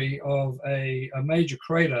discovery of a major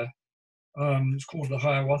crater. It's called the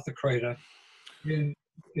Hiawatha crater in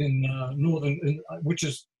which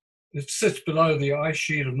is it sits below the ice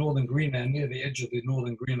sheet of northern Greenland, near the edge of the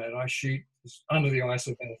northern Greenland ice sheet. It's under the ice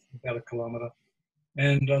about a kilometer.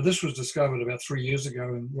 And this was discovered about 3 years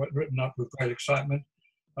ago and written up with great excitement.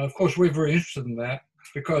 Of course, we're very interested in that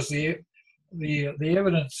because the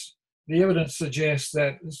evidence suggests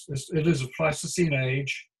that it is a Pleistocene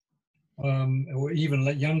age, or even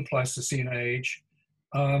young Pleistocene age.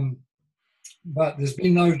 But there's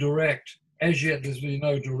been no direct, as yet, there's been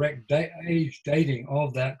no direct age dating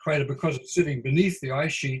of that crater because it's sitting beneath the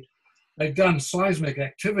ice sheet. They've done seismic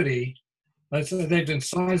activity. They've done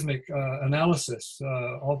seismic analysis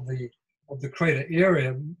of the crater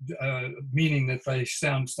area, meaning that they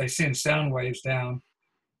send sound waves down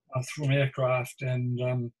from aircraft,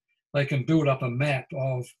 and they can build up a map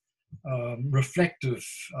of reflective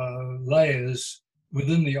layers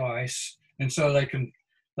within the ice, and so they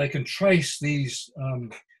can trace these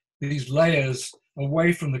layers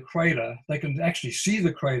away from the crater. They can actually see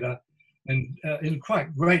the crater and in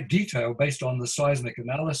quite great detail based on the seismic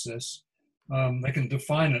analysis. They can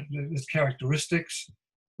define its characteristics,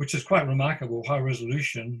 which is quite remarkable, high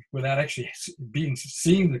resolution, without actually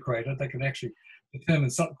seeing the crater. They can actually determine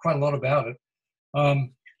quite a lot about it.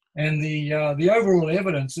 And the overall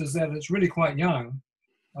evidence is that it's really quite young,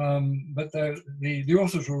 but the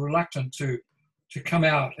authors were reluctant to come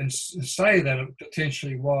out and say that it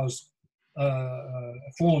potentially was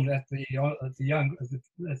formed at the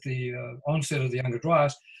onset of the Younger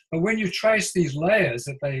Dryas. But when you trace these layers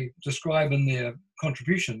that they describe in their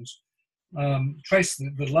contributions, trace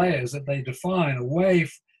the layers that they define away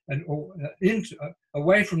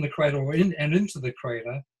from the crater and into the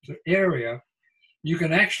crater, the area, you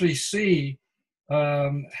can actually see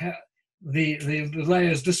how the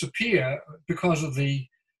layers disappear because of the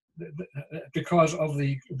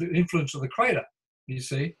influence of the crater, you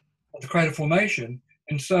see, of the crater formation.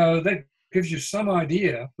 And so that gives you some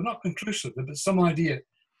idea, but not conclusive, but some idea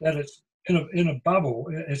that it's in a bubble,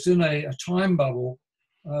 it's in a time bubble.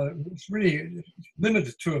 It's really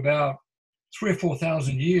limited to about 3,000 or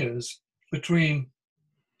 4,000 years between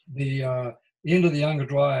the end of the Younger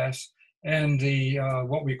Dryas and the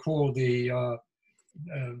what we call the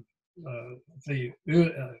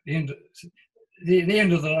end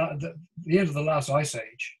of the last ice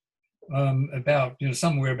age, about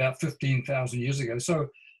somewhere about 15,000 years ago. So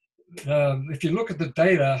if you look at the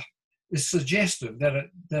data, it's suggestive that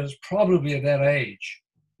it's probably at that age,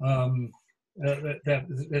 of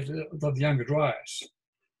the Younger Dryas,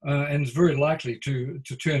 and it's very likely to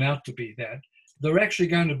turn out to be that. There are actually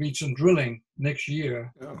going to be some drilling next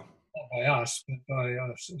year, not by us, but by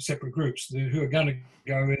separate groups who are going to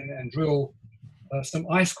go in and drill some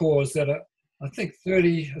ice cores that are, I think,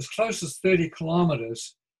 as close as 30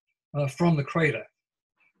 kilometers from the crater.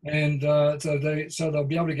 And so they'll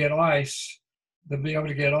be able to get ice. They'll be able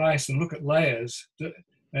to get ice and look at layers.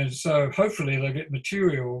 And so hopefully they'll get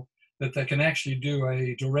material that they can actually do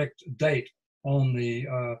a direct date on the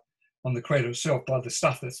crater itself by the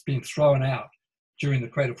stuff that's been thrown out during the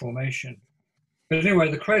crater formation. But anyway,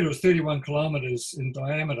 the crater is 31 kilometers in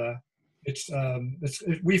diameter.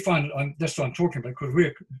 We find it, that's what I'm talking about, because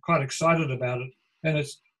we're quite excited about it. And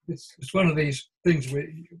it's one of these things where,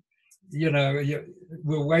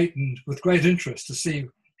 we're waiting with great interest to see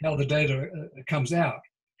how the data comes out.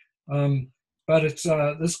 But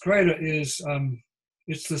this crater is,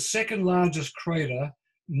 it's the second largest crater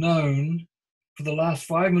known for the last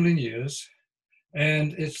 5 million years.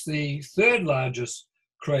 And it's the third largest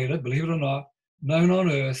crater, believe it or not, known on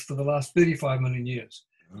Earth for the last 35 million years.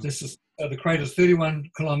 Oh. The crater is 31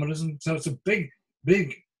 kilometers, and so it's a big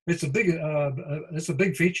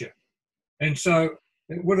feature. And so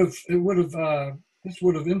this would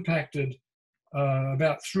have impacted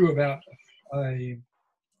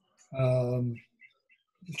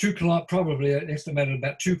probably estimated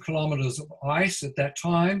about 2 kilometers of ice at that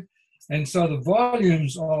time. And so the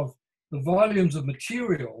volumes of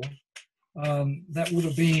material that would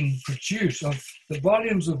have been produced, of the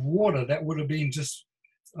volumes of water that would have been just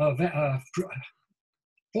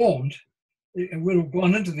formed, it would have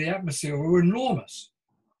gone into the atmosphere, were enormous.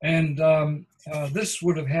 And this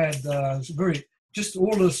would have had just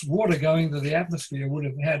all this water going into the atmosphere would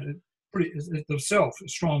have had itself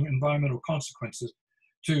strong environmental consequences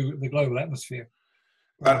to the global atmosphere.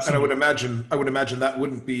 And I would imagine that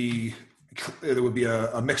wouldn't be, there would be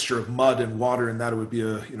a mixture of mud and water, and that it would be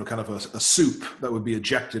kind of a soup that would be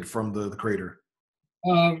ejected from the crater.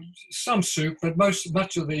 Some soup, but most of the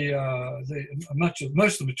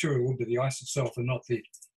material would be the ice itself, and not the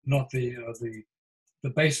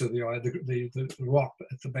base of the ice, the rock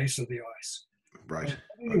at the base of the ice. Right. Okay.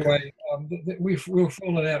 Anyway, we'll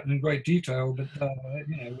follow that in great detail, but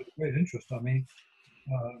with great interest. I mean,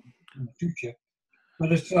 in the future.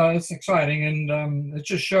 But it's exciting, and it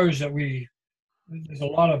just shows that there's a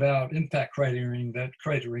lot about impact cratering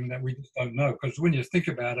that we just don't know. Because when you think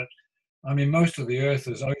about it, I mean, most of the Earth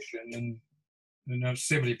is ocean, and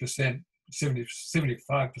 70%,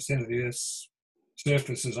 75% of the Earth's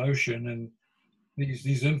surface is ocean, and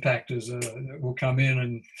these impactors will come in,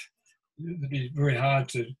 and it'd be very hard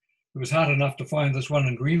to. It was hard enough to find this one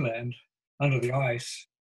in Greenland under the ice.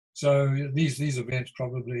 So these events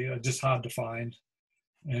probably are just hard to find.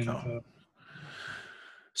 And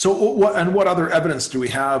so what other evidence do we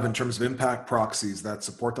have in terms of impact proxies that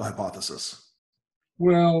support the hypothesis?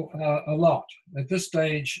 well, a lot. At this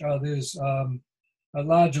stage, there's a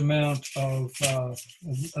large amount of a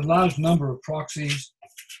large number of proxies.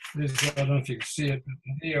 There's, I don't know if you can see it, but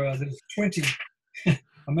here there's 20. I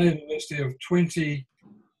made a list here of 20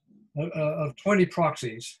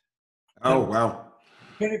 proxies. Oh, wow.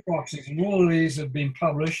 20 proxies, and all of these have been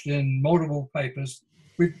published in multiple papers.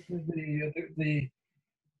 With the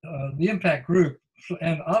impact group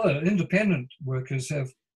and other independent workers have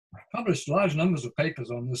published large numbers of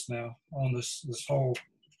papers on this now, on this whole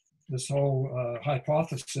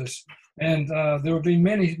hypothesis. And there have been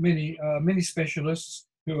many specialists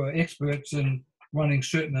who are experts in running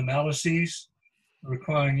certain analyses,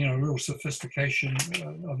 requiring real sophistication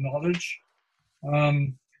of knowledge.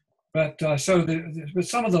 But some of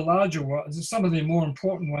the larger ones, some of the more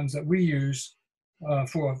important ones that we use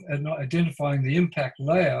for identifying the impact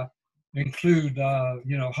layer include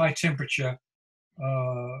high temperature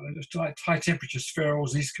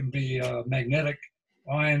spherules. These can be magnetic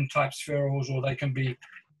iron type spherules, or they can be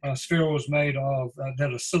spherules made of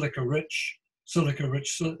that are silica rich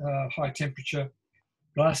high temperature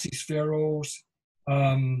glassy spherules.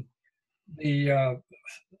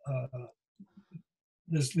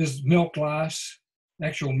 There's milk glass,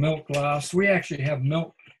 actual milk glass. We actually have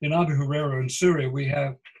milk in Abu Huraira in Syria. We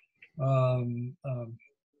have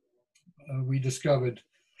we discovered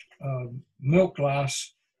milk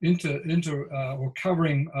glass or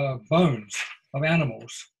covering bones of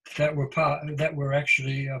animals that were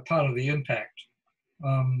actually part of the impact.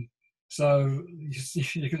 So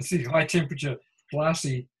you can see high temperature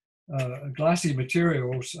glassy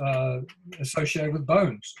materials associated with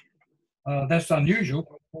bones. That's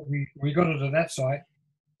unusual. We got it at that site.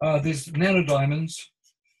 There's nanodiamonds.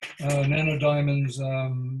 Nanodiamonds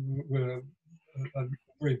were a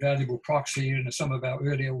very valuable proxy in some of our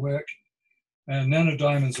earlier work. And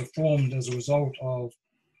nanodiamonds are formed as a result of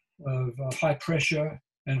high pressure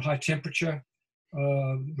and high temperature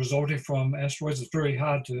resulting from asteroids. It's very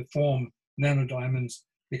hard to form nanodiamonds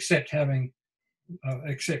except having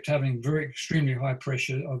very extremely high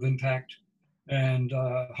pressure of impact and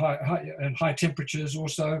high temperatures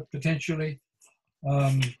also potentially.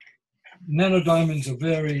 Nanodiamonds are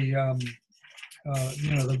very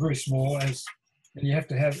they're very small, and you have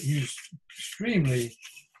to use extremely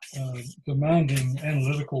demanding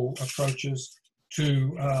analytical approaches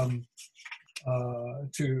to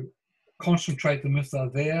concentrate them if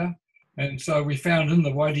they're there. And so we found in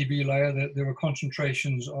the YDB layer that there were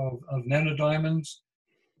concentrations of nanodiamonds.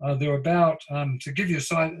 They're about, to give you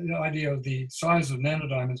an idea of the size of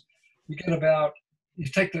nanodiamonds, you get about, you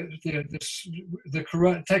take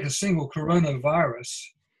take a single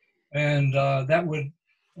coronavirus, and that would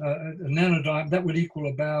that would equal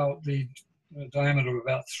about the diameter of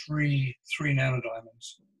about three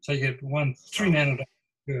nanodiamonds. So you get 3 nanodiamonds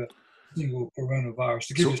per single coronavirus.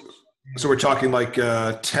 To give so we're talking like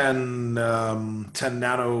 10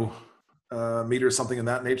 nano meters, something in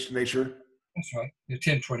that nature? That's right. Yeah,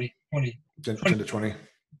 10 to 20.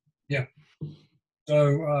 Yeah.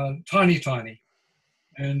 So tiny.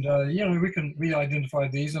 And we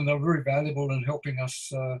identified these, and they're very valuable in helping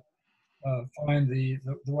us find the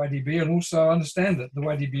YDB, and also understand that the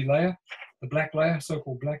YDB layer, the black layer,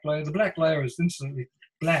 so-called black layer. The black layer is instantly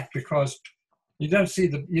black because you don't see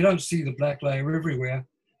the black layer everywhere,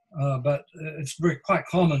 but it's quite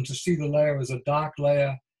common to see the layer as a dark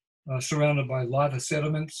layer surrounded by lighter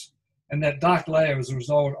sediments, and that dark layer is a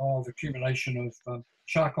result of accumulation of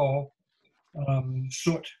charcoal,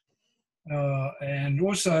 soot, and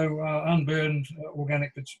also unburned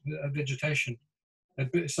organic vegetation.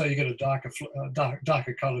 So you get a darker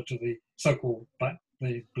color to the so-called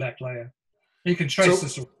the black layer. You can trace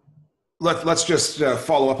this. Let's just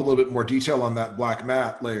follow up a little bit more detail on that black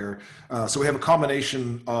mat layer. So we have a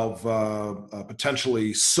combination of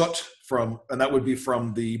potentially soot and that would be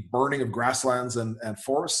from the burning of grasslands and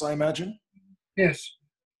forests, I imagine? Yes.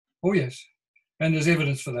 Oh, yes. And there's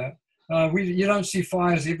evidence for that. you don't see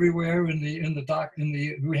fires everywhere in the dark.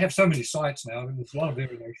 We have so many sites now, and there's a lot of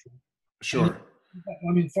variation. Sure. And,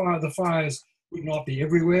 I mean, the fires would not be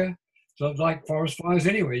everywhere. So, like forest fires,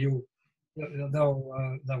 anyway,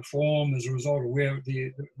 they'll form as a result of where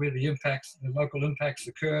the local impacts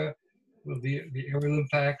occur, the aerial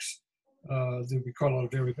impacts. There'll be quite a lot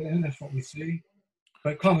of variation. That's what we see.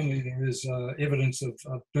 But commonly there is evidence of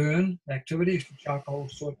burn activity, charcoal,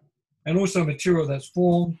 soot, and also material that's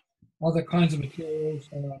formed, other kinds of materials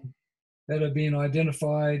that have been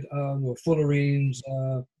identified, or fullerenes,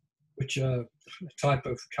 which are a type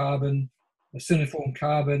of carbon, a cuneiform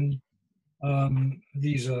carbon.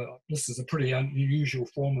 This is a pretty unusual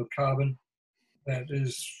form of carbon that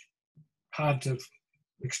is hard to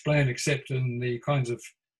explain except in the kinds of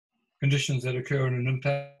conditions that occur in an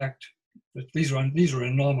impact. But these are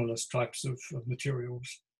anomalous types of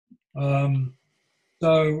materials.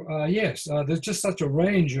 Yes, there's just such a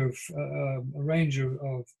range of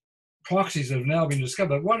proxies that have now been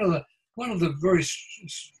discovered. One of the very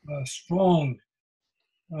strong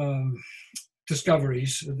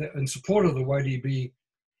discoveries in support of the YDB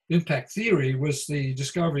impact theory was the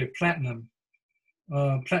discovery of platinum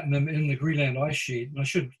in the Greenland ice sheet. And I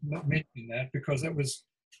should mention that because it was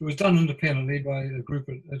done independently by a group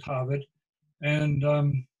at Harvard, and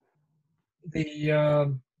they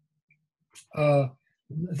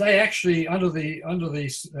actually, under the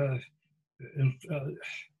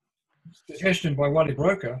suggestion by Wally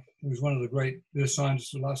Broca, who was one of the great earth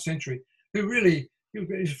scientists of the last century, he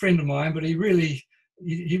was a friend of mine, but he really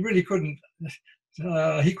couldn't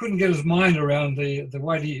get his mind around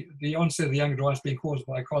the onset of the Younger Dryas being caused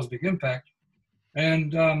by a cosmic impact,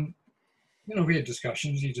 and we had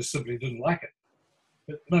discussions. He just simply didn't like it.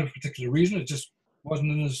 But no particular reason. It just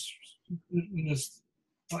wasn't in his.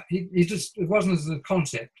 It wasn't as a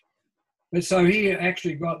concept. But so he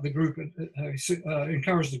actually got the group,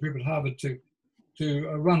 encouraged the group at Harvard to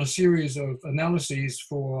run a series of analyses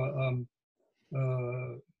for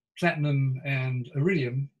platinum and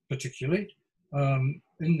iridium, particularly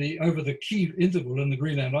over the key interval in the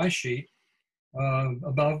Greenland ice sheet,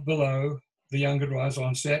 below the Younger Dryas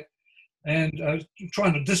onset, and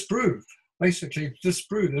trying to disprove, and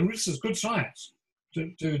this is good science,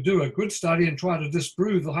 to do a good study and try to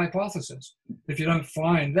disprove the hypothesis. If you don't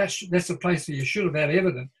find, that's a place where you should have had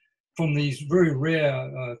evidence from these very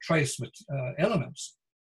rare trace elements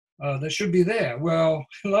that should be there. Well,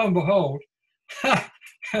 lo and behold,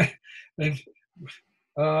 and,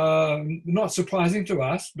 not surprising to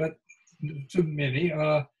us, but to many,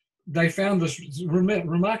 they found this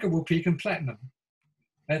remarkable peak in platinum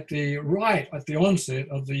at the onset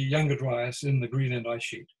of the Younger Dryas in the Greenland ice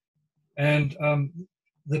sheet. And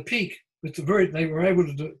the peak, they were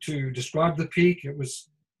able to describe the peak.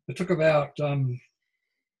 It took about, I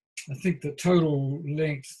think the total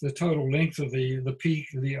length of the peak,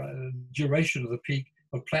 the duration of the peak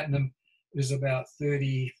of platinum is about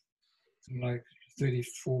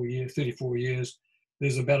 34 years.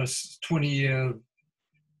 There's about a 20-year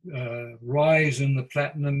rise in the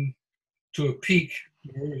platinum to a peak,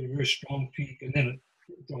 a very, very strong peak, and then it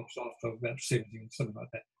drops off for about 17, something like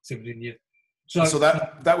that, 17 years. So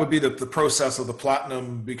that would be the process of the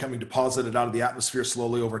platinum becoming deposited out of the atmosphere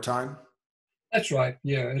slowly over time? That's right.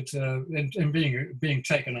 Yeah, it's and being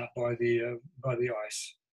taken up by the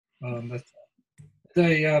ice.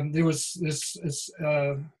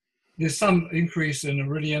 There's some increase in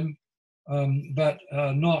iridium, but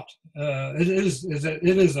not.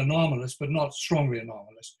 It is anomalous, but not strongly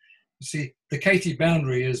anomalous. You see, the KT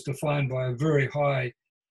boundary is defined by a very high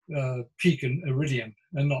peak in iridium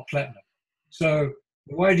and not platinum. So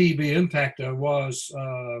the YDB impactor was,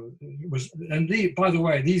 by the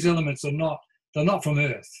way, these elements they're not from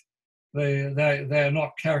Earth. They are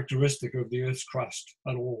not characteristic of the Earth's crust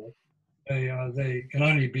at all. They can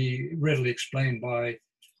only be readily explained by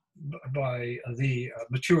the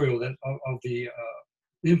material of the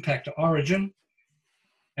impact origin.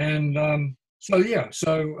 And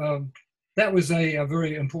that was a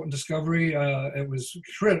very important discovery. It was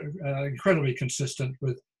incredibly consistent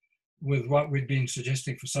with what we'd been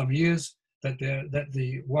suggesting for some years, that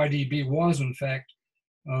the YDB was in fact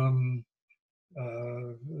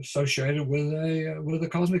associated with a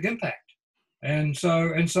cosmic impact, and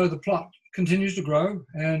so the plot continues to grow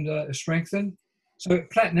and strengthen. So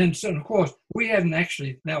platinum, and of course, we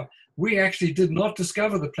actually did not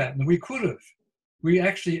discover the platinum. We could have.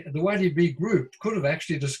 The YDB group could have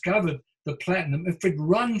actually discovered the platinum if we'd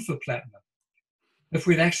run for platinum, if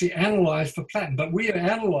we'd actually analyzed for platinum. But we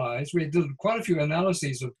did quite a few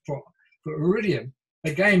analyses for iridium,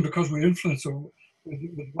 again, because we're influenced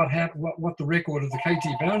with what happened, what the record of the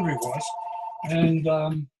KT boundary was. And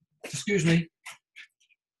excuse me,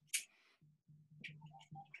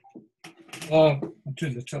 I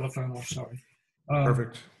turned the telephone off. Sorry.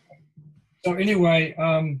 Perfect. So anyway,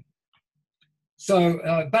 so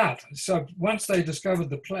once they discovered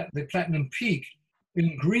the platinum peak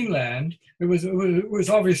in Greenland, it was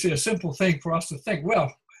obviously a simple thing for us to think,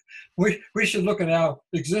 well, we should look at our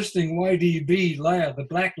existing YDB layer, the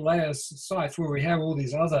black layer sites where we have all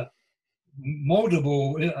these other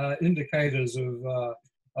multiple indicators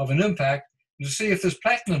of an impact, to see if there's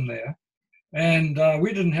platinum there. And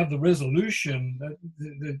we didn't have the resolution,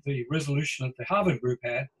 the resolution that the Harvard group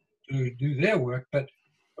had to do their work, but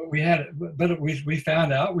we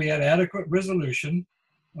found out we had adequate resolution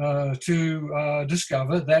to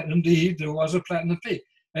discover that indeed there was a platinum peak.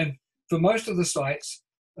 And for most of the sites,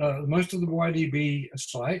 most of the YDB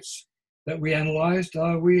sites that we analyzed,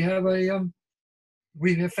 we have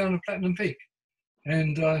found a platinum peak.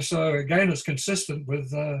 And so again, it's consistent with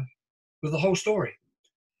the whole story.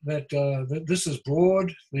 That this is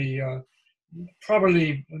broad.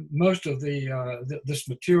 Probably most of this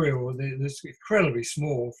material, this incredibly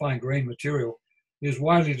small fine-grained material, is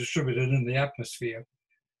widely distributed in the atmosphere,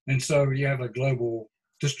 and so you have a global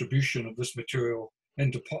distribution of this material,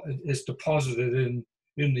 and it's deposited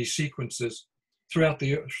in these sequences throughout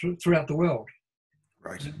the world.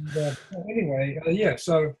 Right. And, anyway, yeah.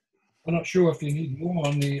 So I'm not sure if you need more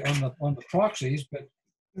on the proxies, but.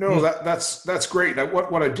 No, that's great. Now,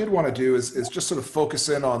 what I did want to do is just sort of focus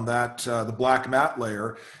in on that the black mat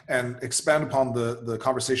layer and expand upon the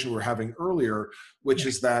conversation we were having earlier, which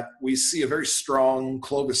is that we see a very strong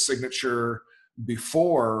Clovis signature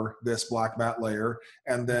before this black mat layer,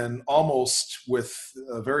 and then almost with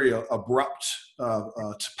a very abrupt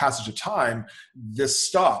passage of time, this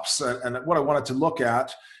stops. And what I wanted to look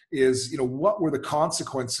at is, what were the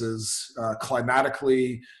consequences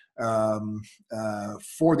climatically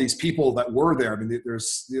for these people that were there. I mean,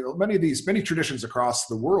 there's many traditions across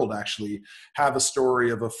the world actually have a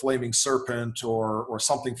story of a flaming serpent or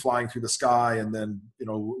something flying through the sky, and then it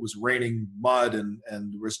was raining mud and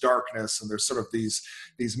there was darkness, and there's sort of these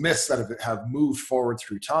myths that have moved forward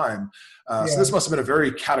through time. So this must have been a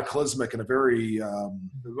very cataclysmic and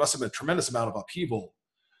there must have been a tremendous amount of upheaval.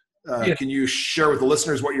 Can you share with the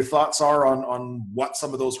listeners what your thoughts are on what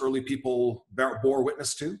some of those early people bore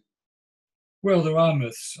witness to? Well, there are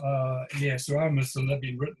myths. Yes, there are myths that have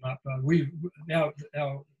been written up.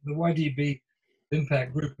 The YDB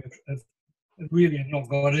impact group have really not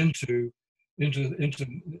got into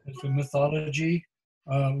mythology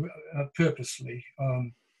purposely,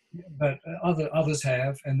 but others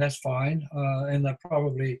have, and that's fine. And they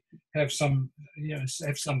probably have some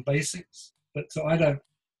basics. But so I don't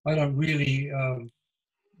really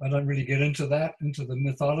get into the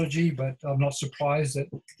mythology. But I'm not surprised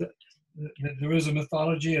that there is a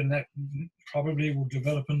mythology, and that probably will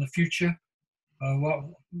develop in the future.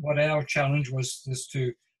 What our challenge is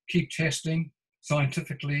to keep testing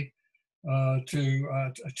scientifically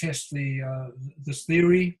to test this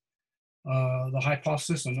theory, the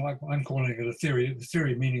hypothesis, and I'm calling it a theory. The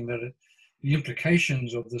theory meaning that the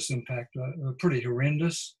implications of this impact are pretty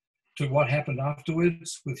horrendous to what happened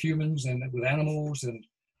afterwards with humans and with animals and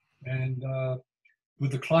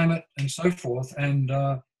with the climate and so forth. And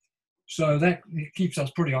so that keeps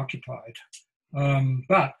us pretty occupied.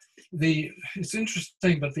 But it's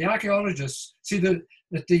interesting, but the archaeologists see that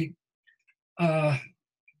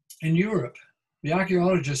in Europe, the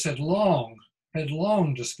archaeologists had long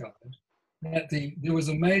discovered that there was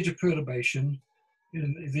a major perturbation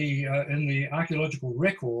in the archaeological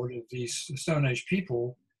record of these Stone Age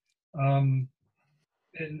people at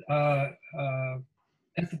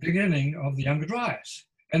the beginning of the Younger Dryas,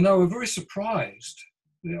 and they were very surprised.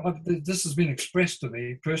 This has been expressed to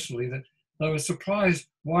me personally, that they were surprised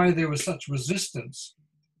why there was such resistance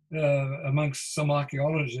amongst some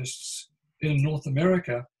archaeologists in North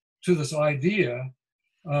America to this idea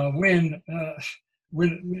when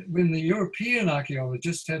the European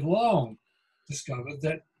archaeologists had long discovered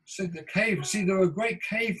that the cave. See, there were great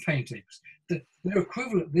cave paintings. The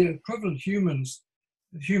equivalent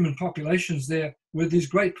human populations there were these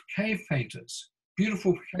great cave painters,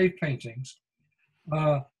 beautiful cave paintings.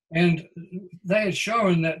 And they had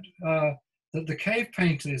shown that the cave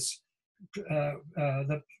painters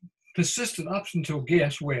that persisted up until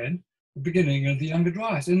guess when, the beginning of the Younger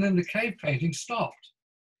Dryas, and then the cave painting stopped.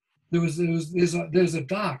 There's a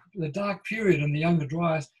dark period in the Younger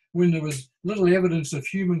Dryas when there was little evidence of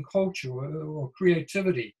human culture or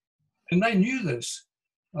creativity, and they knew this.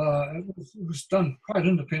 It was done quite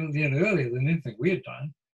independently and earlier than anything we had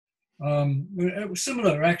done. It was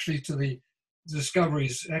similar actually to the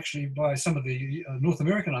discoveries actually by some of the North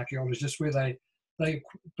American archaeologists, where they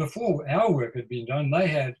before our work had been done, they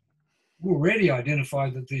had already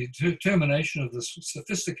identified that the termination of this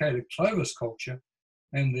sophisticated Clovis culture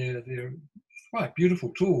and their quite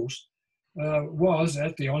beautiful tools was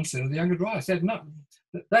at the onset of the Younger Dryas. They'd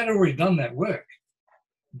already done that work,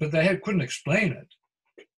 but they couldn't explain it.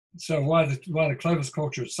 So why the Clovis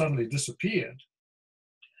culture had suddenly disappeared.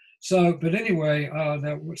 So, but anyway,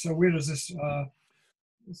 so where does this?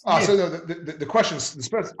 So the question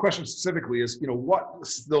specifically is, what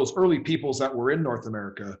those early peoples that were in North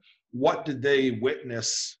America, what did they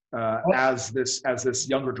witness as this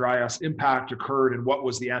Younger Dryas impact occurred, and what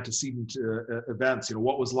was the antecedent events?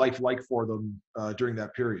 What was life like for them during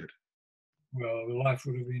that period? Well, life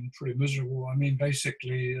would have been pretty miserable. I mean,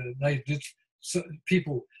 basically,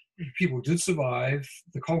 people did survive.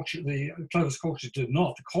 The Clovis culture did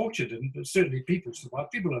not. The culture didn't, but certainly people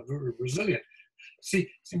survived. People are very resilient. See,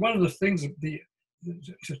 one of the things to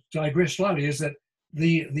digress slightly is that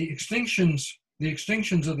the extinctions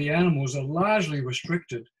of the animals are largely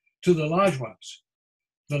restricted to the large ones,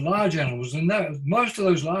 the large animals, and most of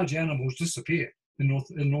those large animals disappeared in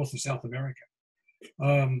North and South America.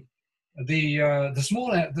 The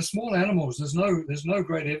small animals, there's no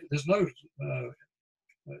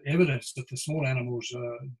evidence that the small animals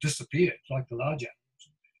disappeared like the large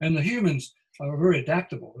animals, and the humans are very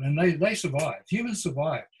adaptable, and they survived. Humans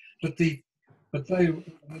survived, but there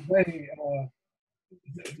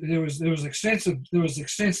was extensive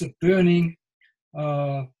burning.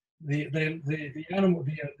 The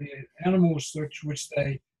animals which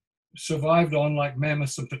they survived on, like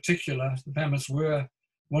mammoths in particular. The mammoths were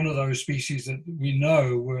one of those species that we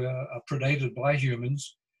know were predated by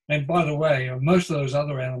humans. And by the way, most of those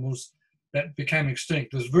other animals that became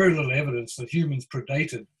extinct, there's very little evidence that humans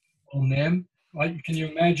predated on them. Can you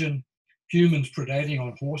imagine humans predating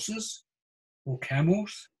on horses or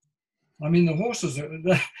camels? I mean, the horses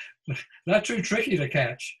they're too tricky to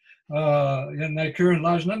catch, and they occur in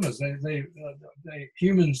large numbers.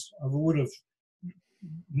 Humans would have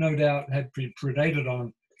no doubt had been predated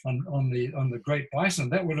on the great bison.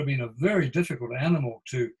 That would have been a very difficult animal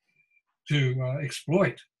to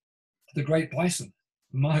exploit. The great bison,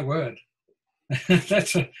 my word,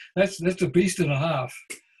 that's a beast and a half.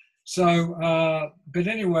 So, but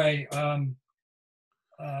anyway,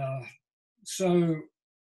 so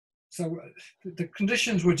the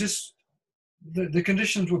conditions were just the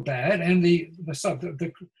conditions were bad, and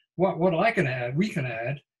what we can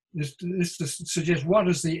add is to suggest what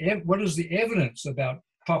is the evidence about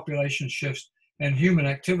population shifts and human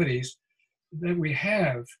activities that we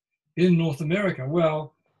have in North America.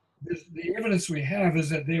 Well, the evidence we have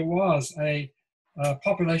is that there was a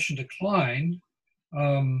population decline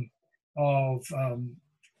of at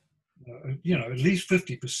least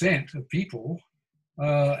 50% of people,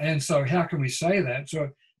 and so how can we say that?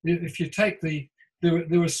 So if you take there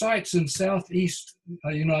were sites in Southeast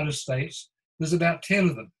United States. There's about 10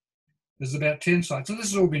 of them. There's about 10 sites, and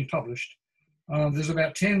this has all been published. There's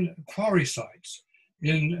about 10 quarry sites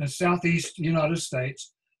in Southeast United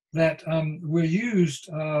States that were used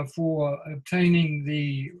for obtaining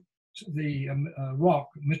the rock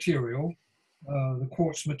material, the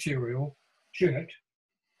quartz material, chert,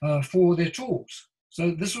 for their tools.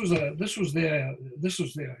 So this is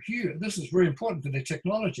very important for their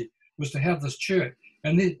technology, was to have this chert,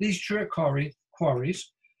 and these chert quarries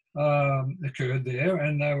occurred there,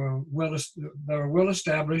 and they were well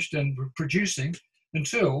established and were producing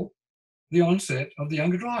until the onset of the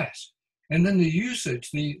Younger Dryas. And then the usage,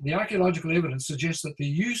 the archaeological evidence suggests that the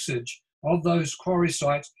usage of those quarry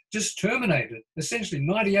sites just terminated, essentially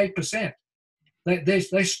 98%.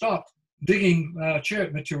 They stopped digging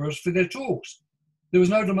chert materials for their tools. There was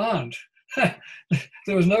no demand.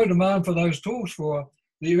 There was no demand for those tools for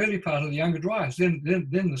the early part of the Younger Dryas. Then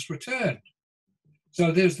this returned.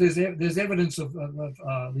 So there's evidence of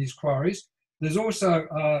these quarries. There's also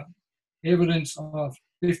evidence of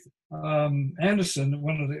Anderson,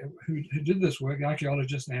 who did this work,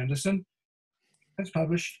 archaeologist Anderson, that's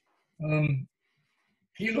published.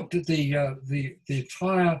 He looked at the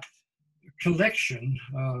entire collection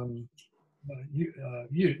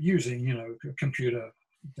using computer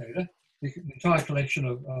data, the entire collection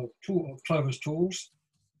of Clovis tools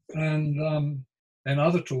and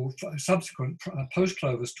other tools, subsequent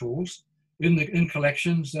post-Clovis tools in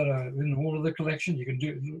collections that are in all of the collection. You can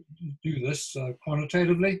do this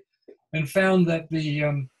quantitatively, and found that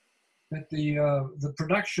the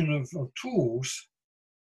production of tools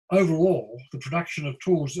overall, the production of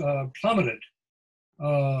tools plummeted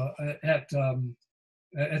at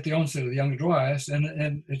at the onset of the Younger Dryas, and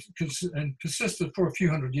it persisted for a few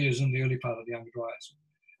hundred years in the early part of the Younger Dryas.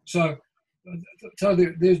 So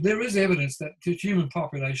there is evidence that human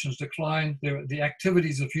populations declined, the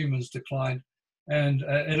activities of humans declined, and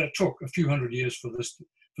it took a few hundred years for this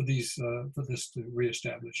to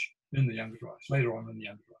reestablish in the Younger Dryas, later on in the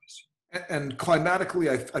Younger Dryas. And climatically,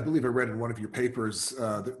 I believe I read in one of your papers,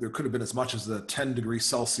 there could have been as much as a 10 degrees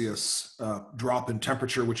Celsius drop in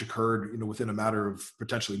temperature, which occurred, within a matter of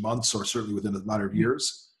potentially months, or certainly within a matter of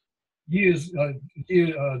years. Days,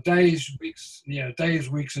 weeks, days,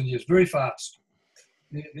 weeks, and years, very fast.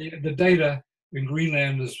 The data in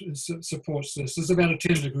Greenland supports this. There's about a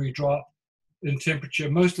 10-degree drop in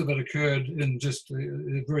temperature. Most of it occurred in just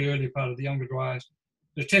the very early part of the Younger Dryas.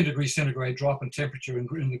 The 10-degree centigrade drop in temperature in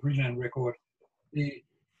the Greenland record. The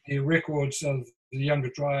records of the Younger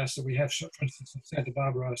Dryas that we have, for instance, in Santa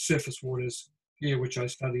Barbara surface waters here, which I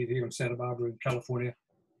studied here in Santa Barbara in California.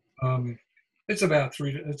 It's a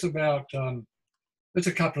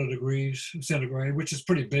couple of degrees centigrade, which is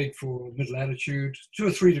pretty big for mid-latitude. 2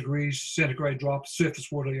 or 3 degrees centigrade drop,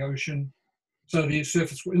 surface water, the ocean. So the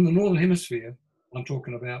surface in the northern hemisphere, I'm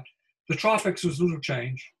talking about, the tropics was little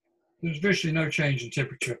change. There's virtually no change in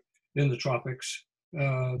temperature in the tropics,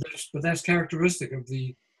 but that's characteristic of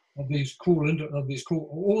all these cool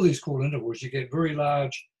intervals. You get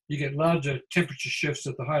larger temperature shifts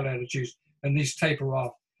at the high latitudes, and these taper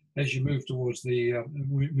off as you move towards the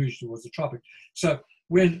tropic. So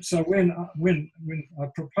when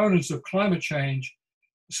proponents of climate change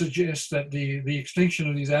suggest that the extinction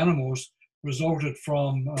of these animals resulted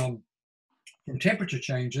from temperature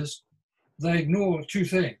changes, they ignore two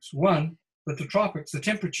things. One, that the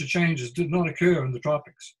temperature changes did not occur in the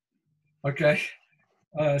tropics. Okay,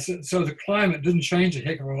 so the climate didn't change a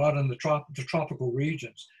heck of a lot in the tropical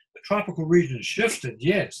regions. The tropical regions shifted,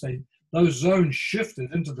 yes, those zones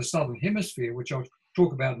shifted into the southern hemisphere, which I'll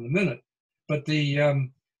talk about in a minute. But there's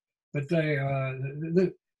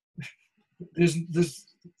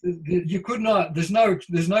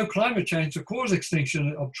no climate change to cause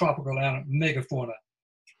extinction of tropical megafauna.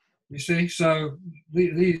 You see, so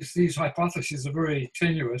these hypotheses are very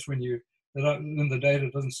tenuous when the data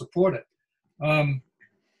doesn't support it. And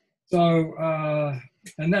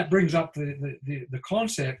that brings up the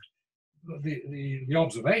concept, the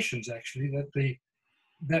observations actually,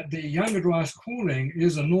 that the Younger Dryas cooling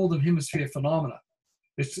is a northern hemisphere phenomena.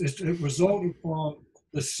 It resulted from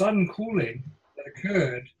the sudden cooling that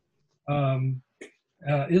occurred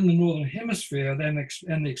in the northern hemisphere,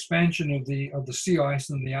 and the expansion of the sea ice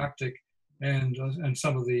in the Arctic, and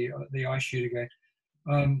some of the ice sheet again.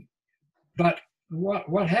 But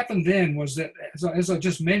what happened then was that, as I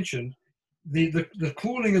just mentioned, the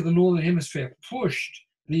cooling of the northern hemisphere pushed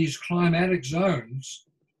these climatic zones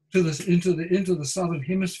into the southern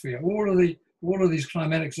hemisphere. All of these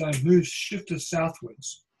climatic zones shifted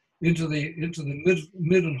southwards into the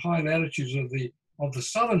mid and high latitudes of the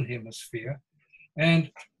southern hemisphere.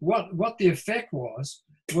 And what the effect was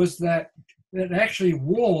that it actually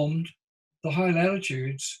warmed the high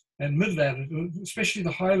latitudes and mid latitudes, especially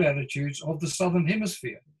the high latitudes of the southern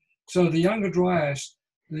hemisphere. So the Younger Dryas,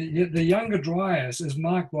 the Younger Dryas is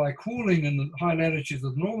marked by cooling in the high latitudes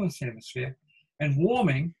of the northern hemisphere and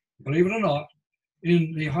warming, believe it or not,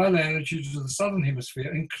 in the high latitudes of the southern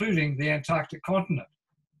hemisphere, including the Antarctic continent.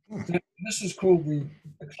 So this is called the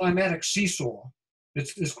climatic seesaw.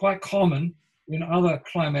 It's quite common in other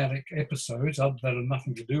climatic episodes that have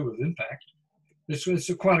nothing to do with impact.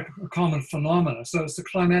 It's quite a common phenomenon. So it's the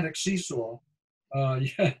climatic seesaw,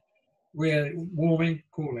 where warming,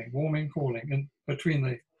 cooling, and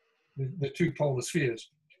between the two polar spheres,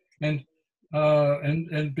 and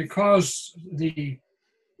because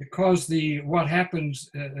what happens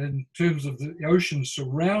in terms of the ocean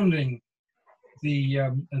surrounding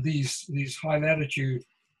these high latitude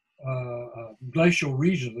glacial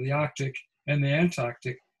regions, the Arctic and the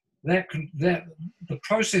Antarctic, that the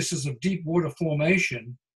processes of deep water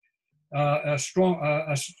formation are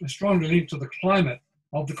strongly linked to the climate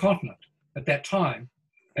of the continent at that time,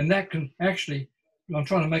 and that can actually, I'm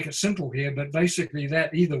trying to make it simple here, but basically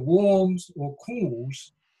that either warms or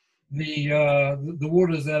cools the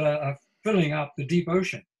waters that are filling up the deep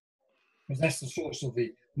ocean, because that's the source of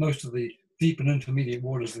most of the deep and intermediate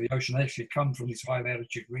waters of the ocean actually come from these high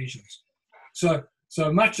latitude regions. So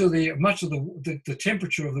much of the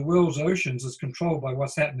temperature of the world's oceans is controlled by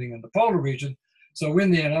what's happening in the polar region. So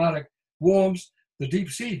when the Antarctic warms, the deep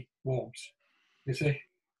sea warms. You see,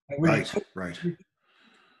 right.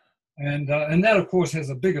 And that of course has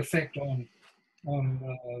a big effect on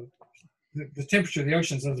the temperature of the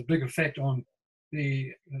oceans. Has a big effect on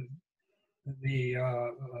the the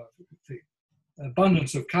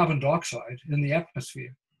abundance of carbon dioxide in the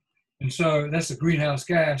atmosphere. And so that's a greenhouse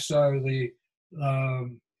gas. So the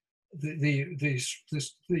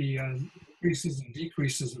increases and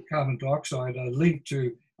decreases of carbon dioxide are linked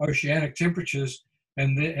to oceanic temperatures,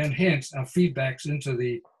 and hence our feedbacks into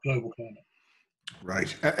the global climate.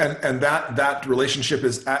 Right, and that relationship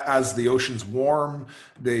is as the oceans warm,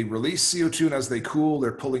 they release CO2, and as they cool,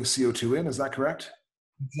 they're pulling CO2 in. Is that correct?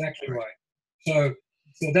 Exactly right. So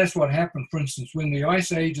that's what happened. For instance, when the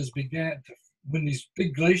ice ages when these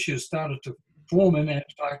big glaciers started to form in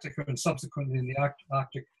Antarctica and subsequently in the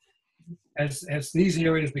Arctic, as these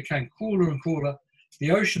areas became cooler and cooler,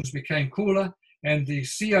 the oceans became cooler, and the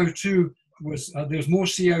CO2 was there was more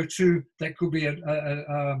CO2 that could be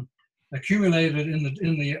accumulated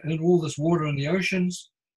in all this water in the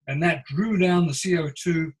oceans, and that drew down the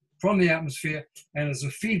CO2 from the atmosphere, and as a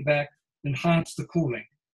feedback enhanced the cooling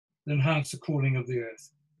of the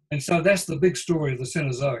Earth. And so that's the big story of the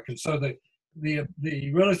Cenozoic. And so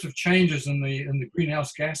the relative changes in the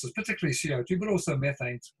greenhouse gases, particularly CO2, but also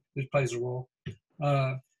methane, that plays a role,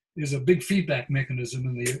 is a big feedback mechanism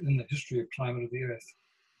in the history of climate of the Earth.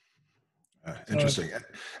 Interesting.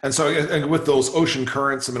 And with those ocean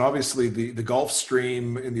currents, I mean, obviously the Gulf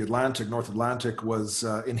Stream in the Atlantic, North Atlantic, was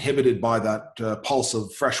inhibited by that pulse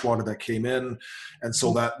of fresh water that came in. And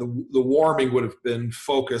so that the warming would have been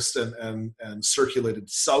focused and circulated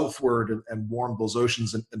southward and warmed those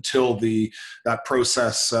oceans until that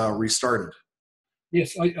process restarted.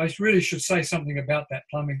 Yes, I really should say something about that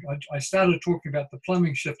plumbing. I started talking about the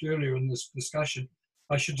plumbing shift earlier in this discussion.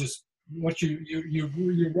 I should just,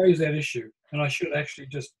 you raise that issue, and I should actually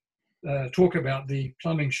just talk about the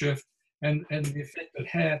plumbing shift and the effect it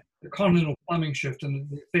had, the continental plumbing shift, and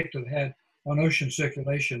the effect it had on ocean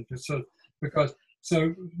circulation. So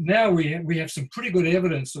now we have some pretty good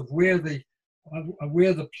evidence of where the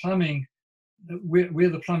plumbing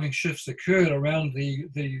shifts occurred around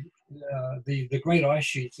the great ice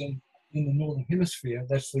sheets in the northern hemisphere.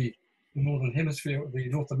 That's the northern hemisphere, the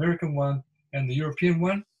North American one and the European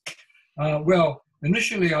one. Well,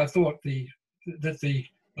 initially I thought that the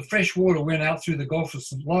fresh water went out through the Gulf of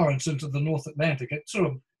St. Lawrence into the North Atlantic at sort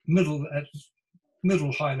of middle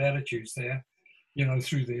high latitudes there,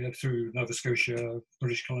 through Nova Scotia,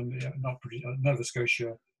 British Columbia, Nova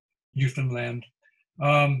Scotia, Newfoundland.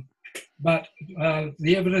 But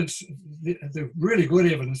the evidence, the really good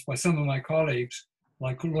evidence by some of my colleagues,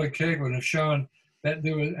 like Lloyd Kergren, have shown that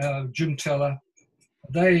there was Jim Teller.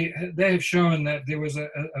 They have shown that there was a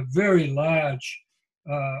very large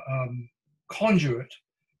conduit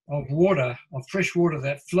of water, of fresh water,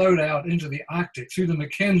 that flowed out into the Arctic through the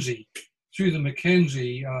Mackenzie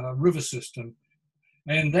river system,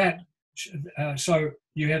 and that. So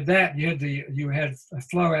you had a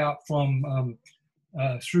flow out from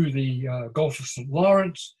through the Gulf of St.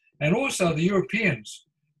 Lawrence, and also the Europeans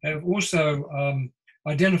have also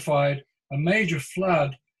identified a major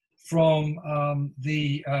flood from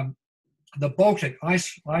the Baltic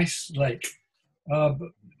ice lake.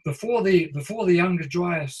 Before the Younger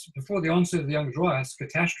Dryas, before the onset of the Younger Dryas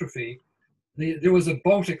catastrophe, there was a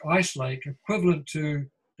Baltic ice lake equivalent to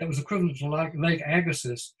Lake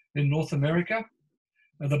Agassiz in North America.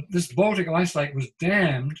 This Baltic ice lake was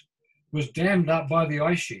dammed up by the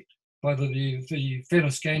ice sheet, by the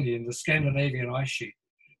Fennoscandian, the Scandinavian ice sheet.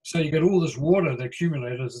 So you get all this water that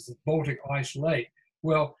accumulated as the Baltic ice lake.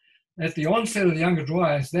 Well, at the onset of the Younger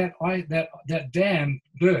Dryas, that dam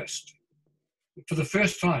burst for the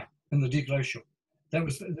first time in the deglacial.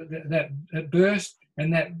 That burst,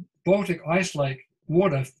 and that Baltic ice lake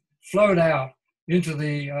water flowed out into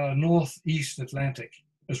the northeast Atlantic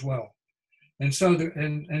as well. And so the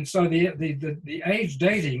age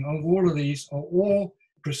dating of all of these are all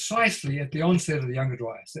precisely at the onset of the Younger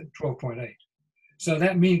Dryas, at 12.8. So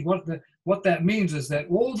that means what that means is that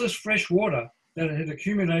all this fresh water that had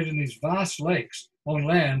accumulated in these vast lakes on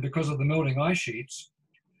land because of the melting ice sheets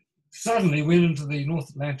suddenly went into the North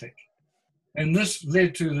Atlantic, and this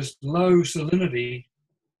led to this low salinity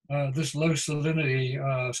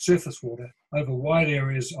surface water over wide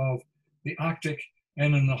areas of the Arctic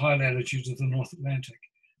and in the high latitudes of the North Atlantic.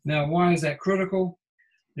 Now, why is that critical?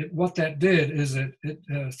 What that did is it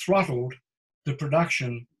throttled the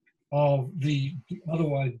production of the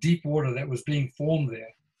otherwise deep water that was being formed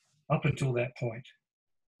there up until that point.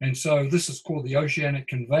 And so this is called the oceanic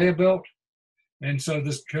conveyor belt. And so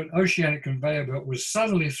this oceanic conveyor belt was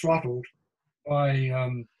suddenly throttled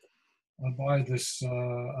by this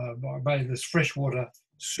freshwater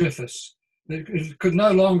surface. It could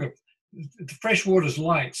no longer, the fresh water is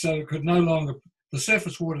light, so it could no longer, the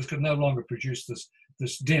surface waters could no longer produce this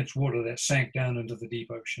this dense water that sank down into the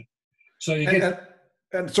deep ocean. So you get.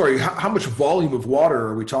 And sorry, how much volume of water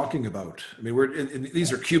are we talking about? I mean,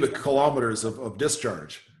 these are cubic kilometers of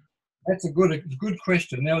discharge. That's a good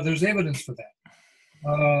question. Now, there's evidence for that.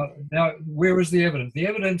 Now, where is the evidence? The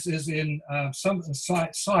evidence is in some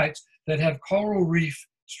sites that have coral reef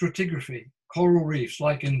stratigraphy, coral reefs,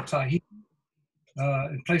 like in Tahiti,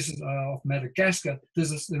 in places off Madagascar.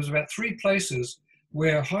 There's about 3 places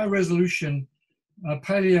where high-resolution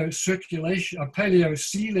paleo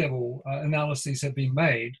sea level analyses have been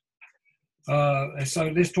made.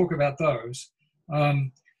 So let's talk about those.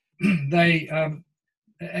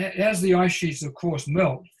 As the ice sheets, of course,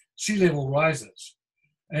 melt, sea level rises.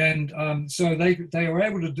 And so they are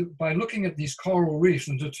able to do, by looking at these coral reefs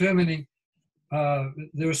and determining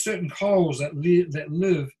there are certain corals that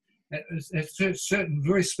live at certain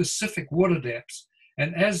very specific water depths.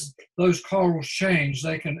 And as those corals change,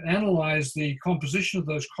 they can analyze the composition of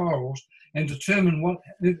those corals and determine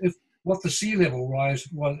what the sea level rise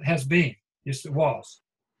has been. Yes, it was.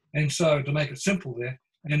 And so, to make it simple there,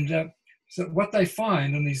 and so what they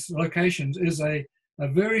find in these locations is a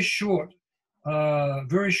very short,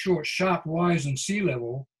 sharp rise in sea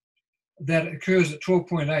level that occurs at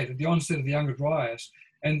 12.8 at the onset of the Younger Dryas.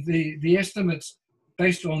 And the estimates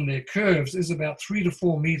based on their curves is about 3 to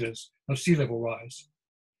 4 meters of sea level rise.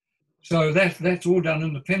 So that's all done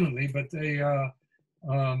independently, but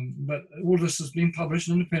all this has been published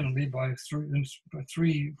independently by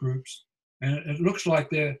 3 groups, and it looks like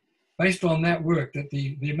they're based on that work that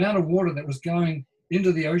the amount of water that was going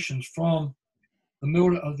into the oceans from the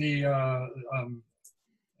melt of the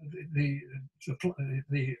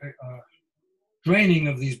draining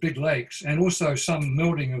of these big lakes, and also some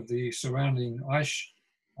melting of the surrounding ice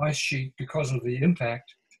sheet because of the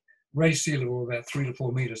impact, raised sea level about 3 to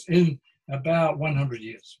 4 meters in about 100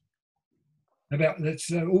 years. So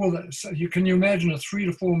can you imagine a 3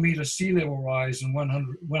 to 4 meter sea level rise in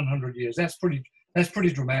 100 years? That's pretty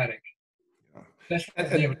dramatic.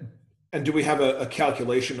 And do we have a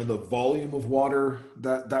calculation of the volume of water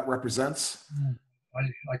that represents?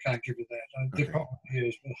 I can't give you that. There probably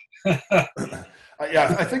is.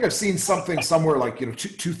 Yeah, I think I've seen something somewhere like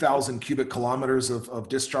 2,000 cubic kilometers of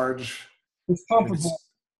discharge. It's comparable.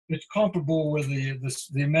 It's comparable with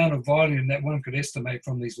the amount of volume that one could estimate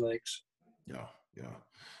from these lakes. Yeah.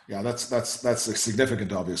 That's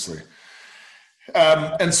significant, obviously.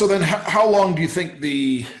 And so then, how long do you think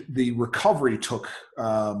the recovery took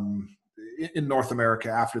in North America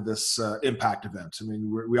after this impact event? I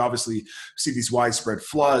mean, we obviously see these widespread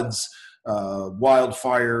floods,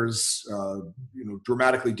 wildfires,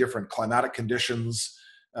 dramatically different climatic conditions.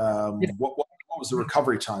 What was the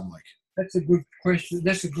recovery time like? That's a good question.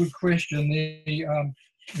 There's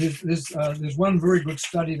one very good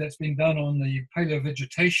study that's been done on the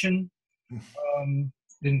paleovegetation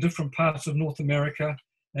in different parts of North America.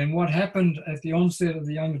 And what happened at the onset of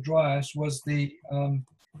the Younger Dryas was much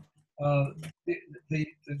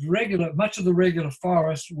of the regular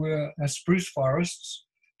forests were spruce forests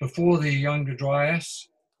before the Younger Dryas,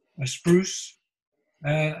 spruce.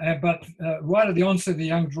 But right at the onset of the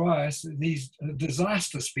Younger Dryas, these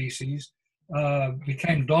disaster species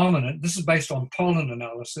became dominant. This is based on pollen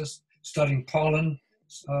analysis, studying pollen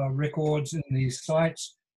records in these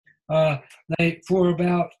sites. For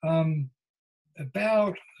about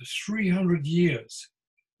 300 years,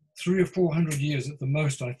 300 or 400 years at the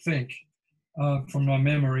most, I think, from my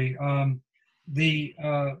memory, the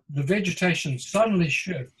vegetation suddenly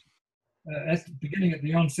shifted at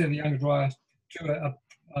the onset of the Younger Dryas to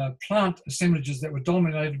plant assemblages that were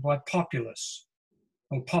dominated by populus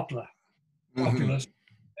or poplar, populus,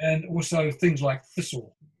 and also things like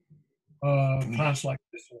thistle, plants like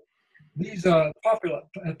thistle. These are popular.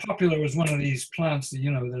 Popular is one of these plants that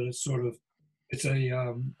that is sort of it's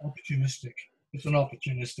an opportunistic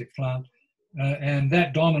plant, and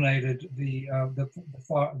that dominated the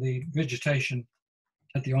vegetation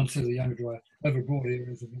at the onset of the Younger Dryas over broad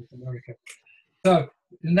areas of North America. So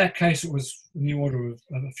in that case, it was in the order of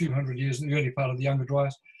a few hundred years in the early part of the Younger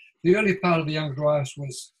Dryas. The early part of the Younger Dryas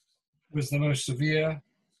was the most severe.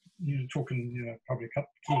 You're talking, probably 200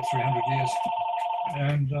 or 300 years,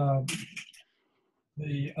 and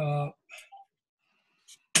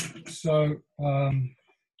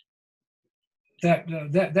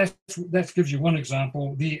that gives you one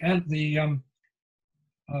example.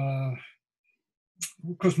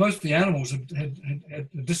 Because most of the animals had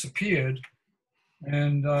disappeared,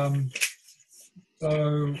 and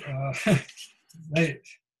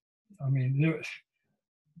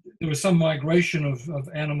there was some migration of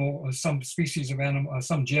some species of animal,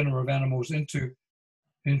 some genera of animals into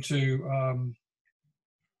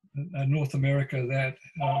North America that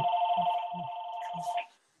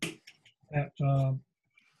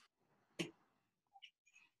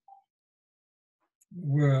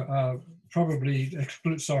were probably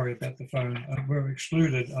excluded. Sorry about the phone. Were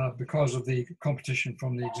excluded because of the competition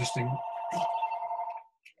from the existing.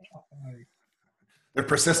 They're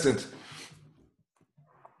persistent.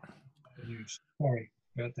 Sorry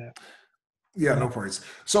about that. Yeah, no worries.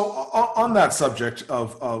 So on that subject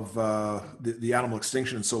of the animal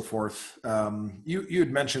extinction and so forth, you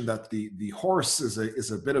had mentioned that the horse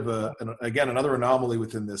is a bit of again another anomaly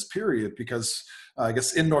within this period, because I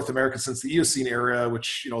guess in North America, since the Eocene era,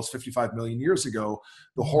 which is 55 million years ago,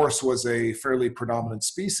 the horse was a fairly predominant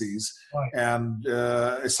species, right, and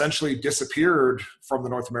essentially disappeared from the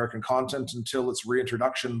North American continent until its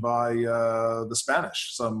reintroduction by the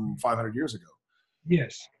Spanish some 500 years ago.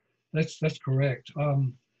 Yes. That's correct. I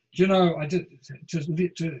did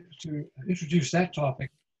to introduce that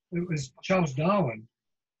topic. It was Charles Darwin.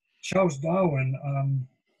 Charles Darwin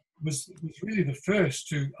was really the first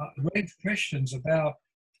to raise questions about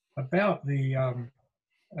the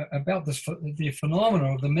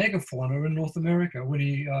phenomena of the megafauna in North America when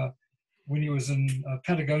he was in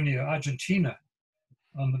Patagonia, Argentina,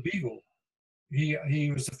 on the Beagle.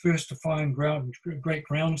 He was the first to find great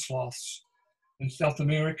ground sloths in South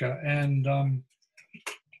America, and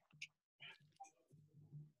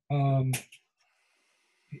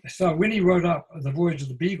so when he wrote up The Voyage of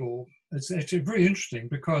the Beagle, it's actually very interesting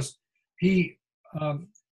because he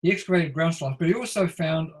excavated ground sloth, but he also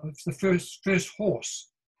found the first horse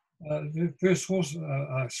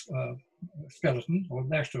skeleton, or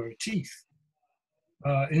actually teeth,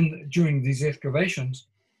 during these excavations,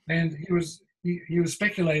 and he was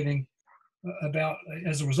speculating about,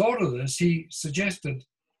 as a result of this, he suggested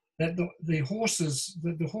that the horses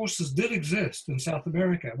did exist in South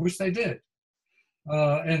America, which they did,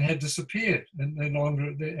 and had disappeared, and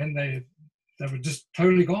they were just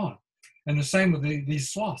totally gone. And the same with these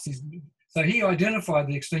sloths. So he identified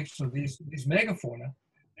the extinction of these megafauna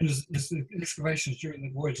in his excavations during the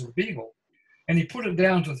Voyage of the Beagle, and he put it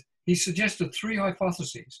down to, he suggested 3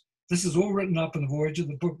 hypotheses. This is all written up in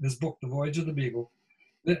this book, The Voyage of the Beagle,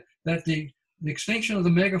 that the extinction of the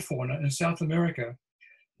megafauna in South America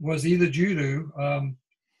was either due to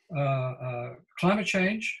climate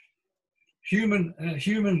change,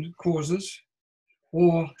 human causes,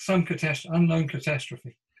 or some unknown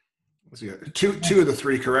catastrophe. So yeah, two of the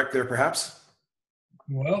 3 correct there, perhaps?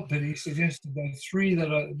 Well, but he suggested the 3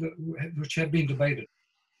 which have been debated,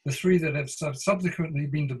 the 3 that have subsequently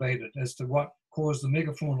been debated as to what caused the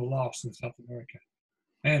megafaunal loss in South America.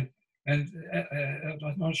 And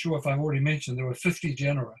I'm not sure if I've already mentioned, there were 50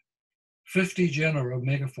 genera of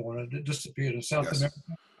megafauna that disappeared in South America,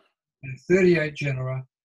 and 38 genera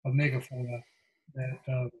of megafauna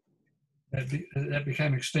that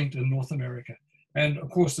became extinct in North America. And of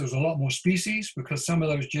course, there's a lot more species, because some of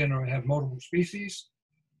those genera have multiple species.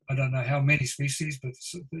 I don't know how many species, but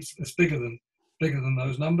it's bigger than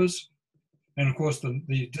those numbers. And of course,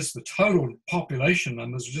 the total population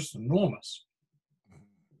numbers are just enormous.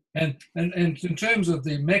 And in terms of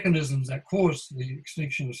the mechanisms that caused the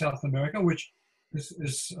extinction of South America, which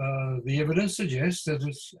is the evidence suggests that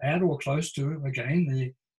it's at or close to, again,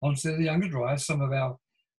 the onset of the Younger Dryas. Some of our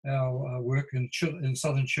work in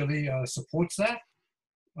southern Chile supports that.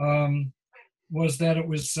 Was that it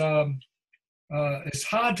was it's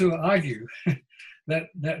hard to argue that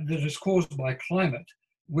it's caused by climate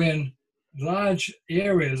when large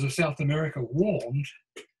areas of South America warmed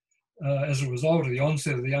as a result of the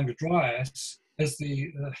onset of the Younger Dryas, as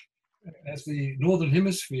the northern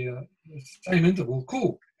hemisphere, the same interval,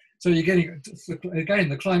 cooled. So you're getting, again,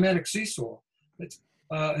 the climatic seesaw.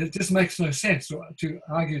 It just makes no sense to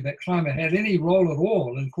argue that climate had any role at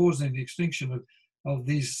all in causing the extinction of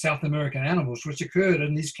these South American animals, which occurred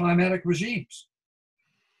in these climatic regimes.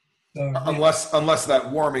 So, unless that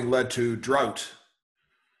warming led to drought.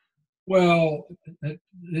 Well,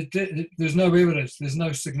 there's no evidence. There's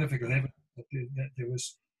no significant evidence that there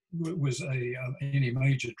was any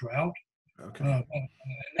major drought. Okay.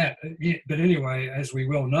 But anyway, as we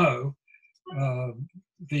well know,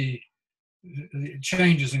 the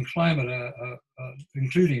changes in climate,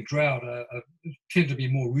 including drought, tend to be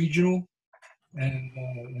more regional, and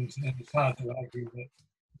it's hard to argue that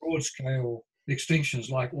broad-scale extinctions,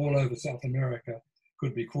 like all over South America,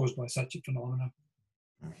 could be caused by such a phenomenon.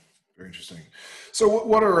 Very interesting. So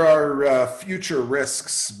what are our future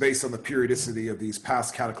risks based on the periodicity of these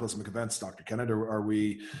past cataclysmic events, Dr. Kennett? Are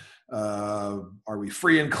we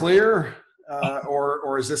free and clear,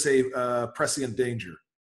 or is this a prescient danger?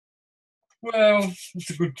 Well, that's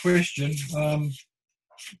a good question.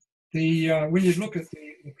 when you look at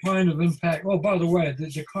the kind of impact, oh, by the way, the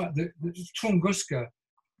Tunguska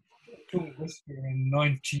in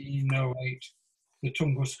 1908, the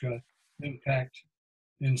Tunguska impact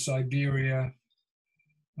in Siberia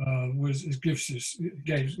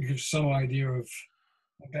gives some idea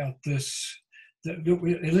about this. That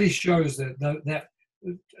at least shows that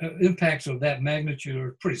impacts of that magnitude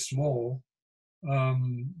are pretty small.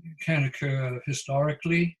 Can occur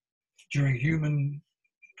historically during human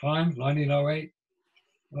time, 1908.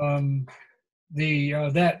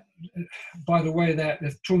 That, by the way, that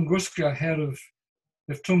if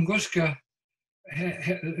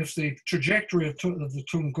the trajectory of the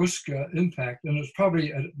Tunguska impact, and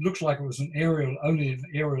it looks like it was only an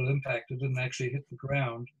aerial impact, it didn't actually hit the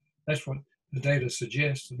ground. That's what the data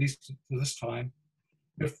suggests, at least for this time.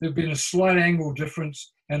 If there'd been a slight angle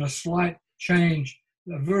difference and a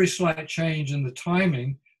very slight change in the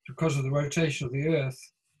timing because of the rotation of the Earth,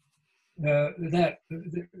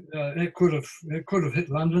 it could have hit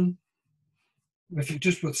London. If you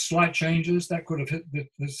just with slight changes, that could have hit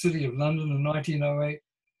the city of London in 1908,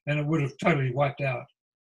 and it would have totally wiped out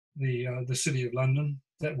the city of London.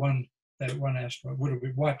 That one asteroid would have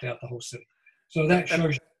wiped out the whole city. So that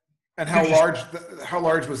shows. And how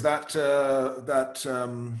large was that that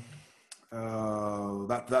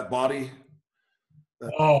body?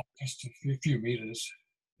 Just a few meters.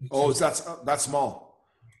 That's small.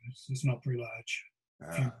 It's not very large.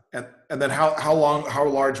 And then how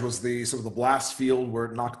large was the sort of the blast field where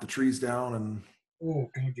it knocked the trees down? And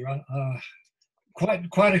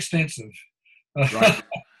quite extensive. Right.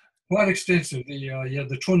 Quite extensive.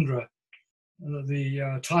 The tundra,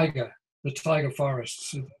 the taiga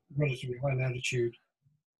forests, relatively high latitude.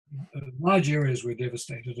 Large areas were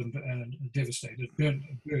devastated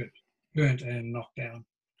burnt and knocked down.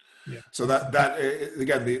 Yeah. So that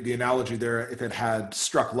again, the analogy there, if it had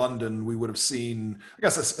struck London, we would have seen, I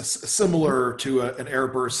guess, a similar to an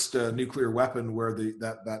airburst nuclear weapon, where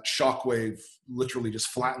that shock wave literally just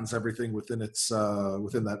flattens everything within its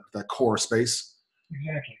within that core space.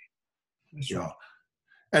 Exactly. That's right.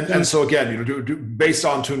 And so again, based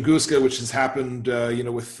on Tunguska, which has happened,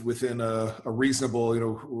 within a reasonable,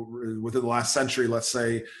 within the last century, let's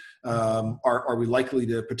say, are we likely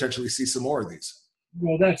to potentially see some more of these?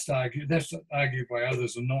 Well, that's argued by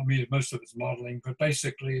others and not me. Most of it's modeling, but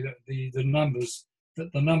basically the numbers that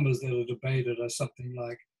are debated are something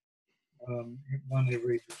like one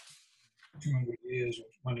every 200 years, or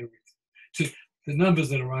one every two. The numbers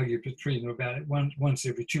that are argued between are about once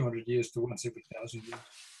every 200 years to once every 1,000 years.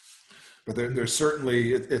 But there's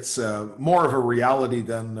certainly, it's more of a reality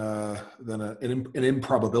than an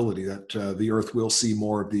improbability that the Earth will see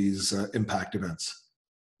more of these impact events.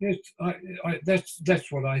 Yes,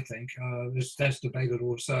 that's what I think. That's debated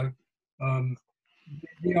also.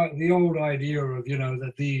 The old idea of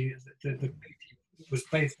that the was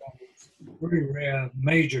based on very rare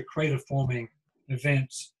major crater forming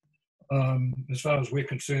events. As far as we're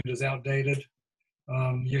concerned, is outdated.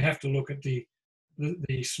 You have to look at the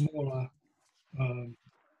smaller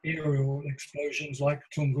aerial explosions like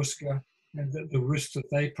Tunguska and the risks that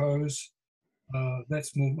they pose.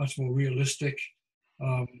 That's much more realistic.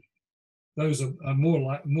 Those are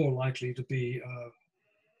more likely to be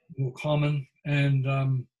more common and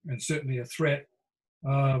certainly a threat.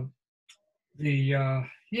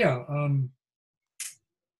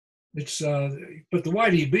 It's but the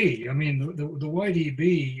YDB. I mean, the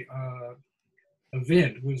YDB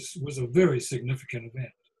event was a very significant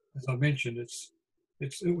event. As I mentioned,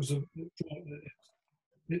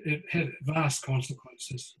 it had vast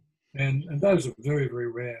consequences, and those are very, very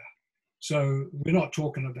rare. So we're not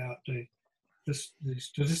talking about the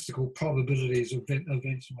statistical probabilities of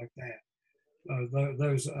events like that.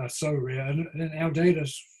 Those are so rare, and our data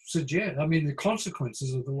suggest. I mean, the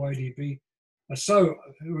consequences of the YDB are so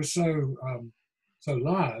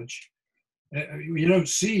large. You don't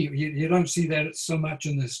see that so much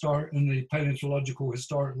in the paleontological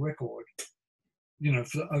historic record,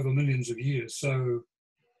 for over millions of years. So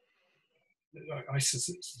I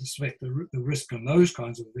suspect the risk on those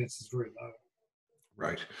kinds of events is very low.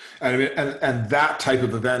 Right, and that type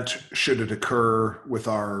of event, should it occur with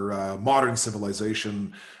our modern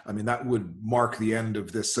civilization, I mean, that would mark the end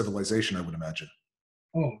of this civilization, I would imagine.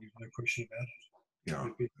 Oh, no question about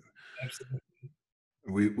it. Absolutely.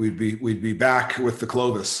 We'd be back with the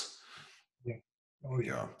Clovis. Yeah. Oh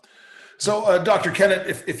yeah. So, Dr. Kennett,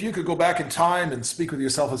 if you could go back in time and speak with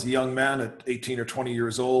yourself as a young man at 18 or 20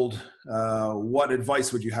 years old, what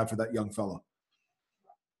advice would you have for that young fellow?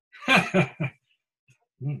 I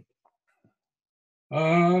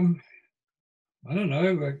don't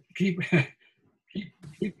know. Keep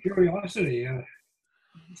keep curiosity.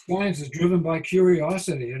 Science is driven by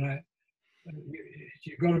curiosity, and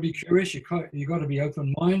you've got to be curious. You got to be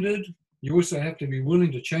open-minded. You also have to be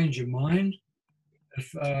willing to change your mind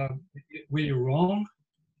if where you're wrong.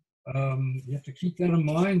 You have to keep that in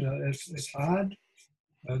mind. It's hard.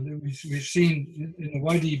 We've seen in the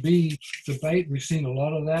YDB debate, we've seen a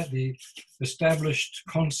lot of that. The established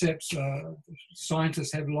concepts,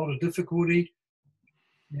 scientists have a lot of difficulty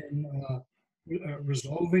in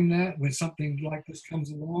resolving that when something like this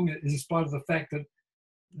comes along, in spite of the fact that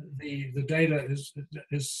the data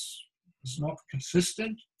is not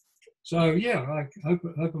consistent. So yeah,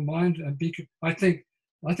 open mind and be. I think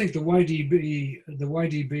the YDB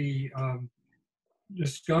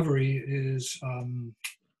discovery is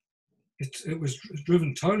it was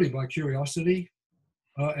driven totally by curiosity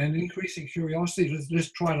and increasing curiosity.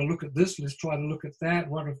 Let's try to look at this. Let's try to look at that.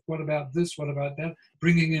 What about this? What about that?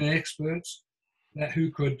 Bringing in experts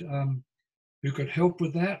who could help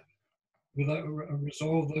with that,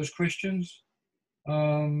 resolve those questions.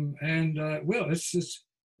 Well,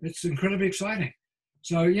 it's incredibly exciting.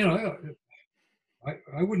 So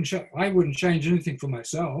I wouldn't change anything for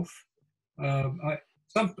myself. A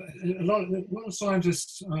lot of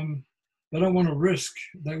scientists they don't want to risk.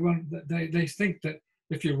 They think that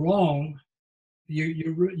if you're wrong,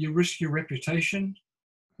 you risk your reputation.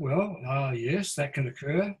 Well, yes, that can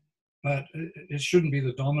occur, but it shouldn't be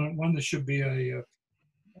the dominant one. There should be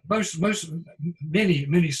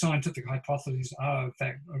many scientific hypotheses are in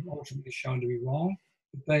fact ultimately shown to be wrong.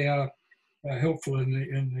 But they are helpful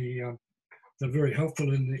they're very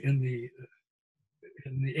helpful in the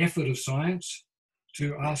effort of science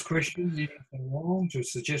to ask questions even if they're wrong, to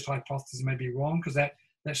suggest hypotheses may be wrong, because that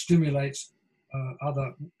stimulates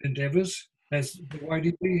other endeavors, as the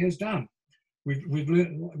YDB has done. We've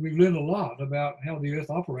learned a lot about how the Earth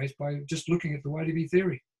operates by just looking at the YDB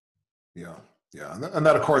theory. Yeah, and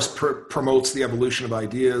that of course promotes the evolution of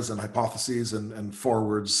ideas and hypotheses and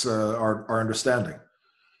forwards our understanding.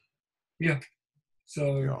 Yeah.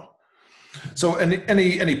 So. Yeah. So,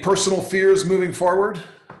 any personal fears moving forward?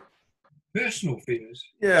 Personal fears?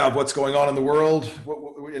 Yeah, of what's going on in the world.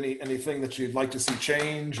 Anything that you'd like to see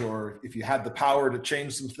change, or if you had the power to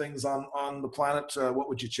change some things on the planet, what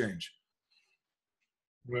would you change?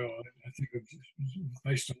 Well, I think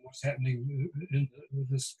based on what's happening with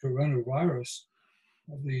this coronavirus,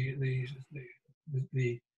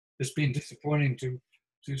 it's been disappointing to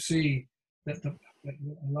see that the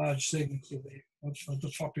large segments of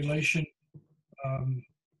the population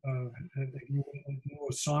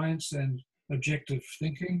ignore science and objective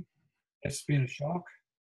thinking. That's been a shock,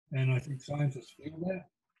 and I think scientists feel that.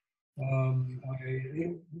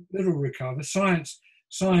 It'll recover. Science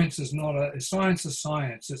is not science is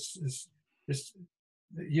science. It's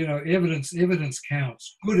evidence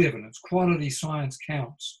counts. Good evidence, quality science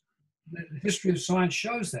counts. The history of science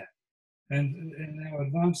shows that, and our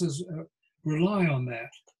advances rely on that.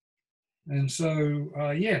 And so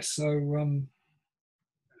yes,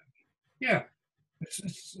 yeah,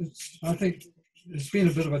 it's I think it's been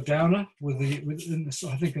a bit of a downer in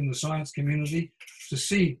the science community to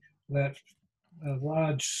see that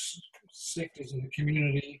large sectors of the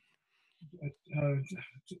community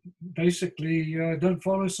basically don't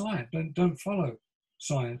follow science, don't follow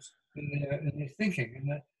science in their thinking. And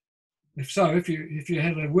that, if you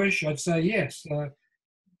had a wish, I'd say yes.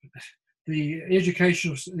 The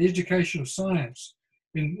education of science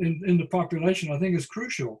in the population, I think, is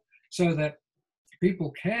crucial, so that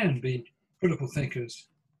people can be critical thinkers.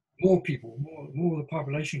 More people, more of the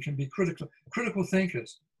population can be critical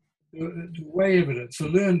thinkers, to weigh evidence, to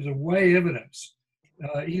learn to weigh evidence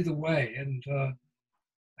either way. And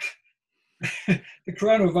the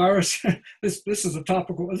coronavirus, this is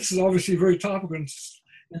obviously very topical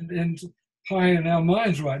and high in our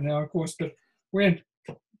minds right now, of course. But when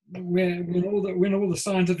all the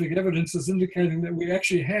scientific evidence is indicating that we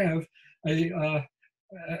actually have a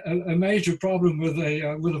major problem with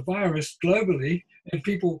a virus globally, and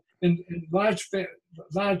people in large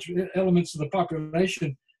elements of the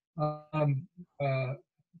population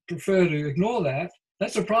prefer to ignore that,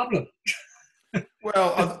 that's a problem.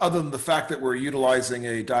 Well, other than the fact that we're utilizing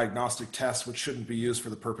a diagnostic test which shouldn't be used for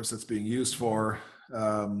the purpose it's being used for,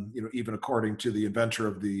 even according to the inventor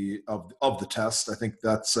of the test, I think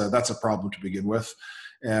that's a problem to begin with.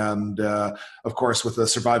 And of course, with the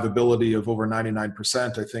survivability of over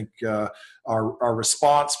 99%, I think our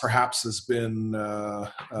response perhaps has been an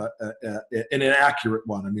inaccurate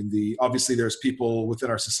one. I mean, obviously there's people within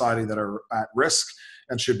our society that are at risk,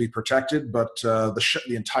 should be protected. But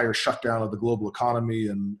the entire shutdown of the global economy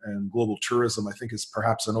and global tourism, I think, is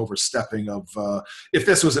perhaps an overstepping of if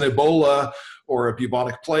this was an Ebola or a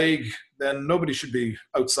bubonic plague, then nobody should be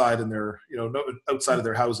outside in their, outside of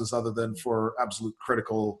their houses other than for absolute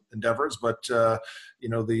critical endeavors. But I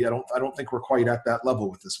don't think we're quite at that level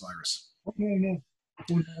with this virus. No, not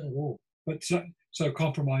at all. But so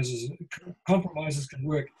compromises can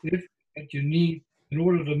work if you need, in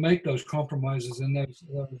order to make those compromises and those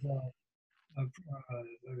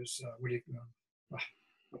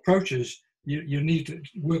approaches, you need to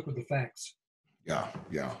work with the facts. Yeah,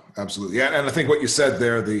 absolutely. Yeah, and I think what you said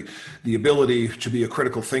there, the ability to be a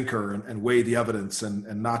critical thinker and weigh the evidence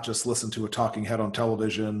and not just listen to a talking head on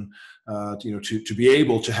television, to be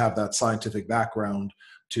able to have that scientific background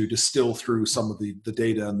to distill through some of the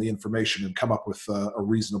data and the information and come up with a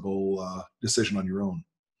reasonable decision on your own.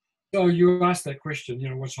 So you asked that question,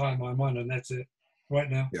 what's high in my mind, and that's it right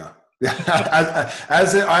now. Yeah.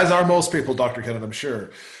 as are most people, Dr. Kennett, I'm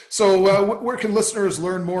sure. So where can listeners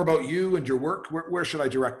learn more about you and your work? Where should I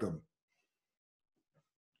direct them?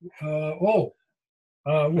 Well,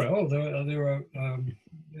 there are,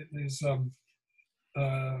 there's,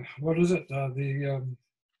 what is it?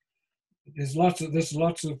 There's lots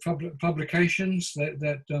of publications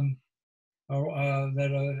that are,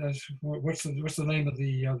 what's the name of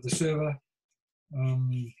the server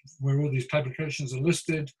where all these publications are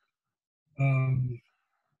listed. You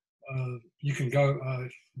can go,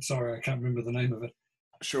 sorry, I can't remember the name of it.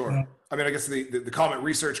 Sure. I mean, I guess the Comet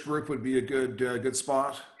Research Group would be a good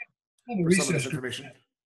spot for some of this information.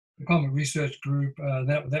 The Comet Research Group,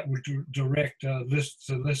 that would direct a list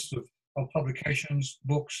of publications,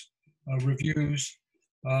 books, reviews.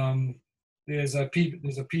 There's a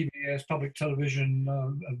PBS, public television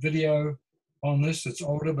video on this. It's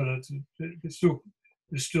older, but it's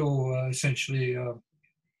still essentially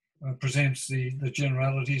presents the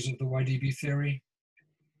generalities of the YDB theory.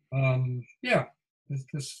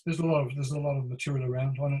 There's a lot of material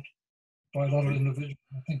around on it by a lot of individuals.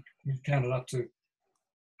 I think we've counted up to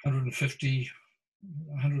 150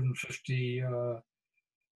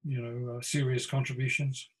 serious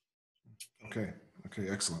contributions. Okay,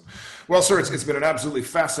 excellent. Well, sir, it's been an absolutely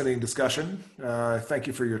fascinating discussion. Thank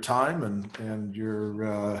you for your time and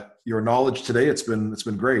your knowledge today. It's been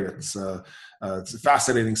great. It's a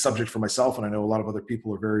fascinating subject for myself, and I know a lot of other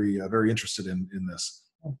people are very interested in this.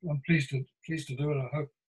 I'm pleased to do it.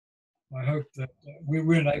 I hope that we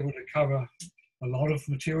weren't able to cover a lot of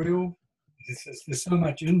material. There's so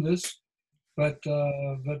much in this, but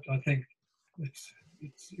I think it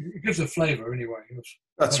gives a flavor anyway.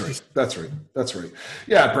 That's right.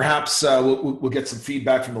 Yeah, perhaps we'll get some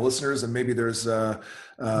feedback from the listeners, and maybe there's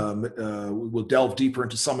we'll delve deeper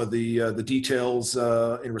into some of the details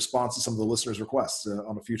in response to some of the listeners' requests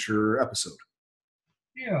on a future episode.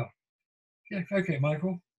 Yeah. Okay,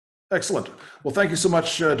 Michael. Excellent. Well, thank you so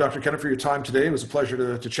much, Dr. Kennett, for your time today. It was a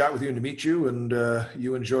pleasure to chat with you and to meet you, and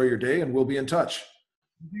you enjoy your day, and we'll be in touch.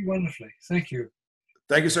 Wonderfully. Thank you.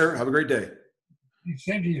 Thank you, sir. Have a great day.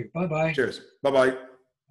 Same to you. Bye-bye. Cheers. Bye-bye.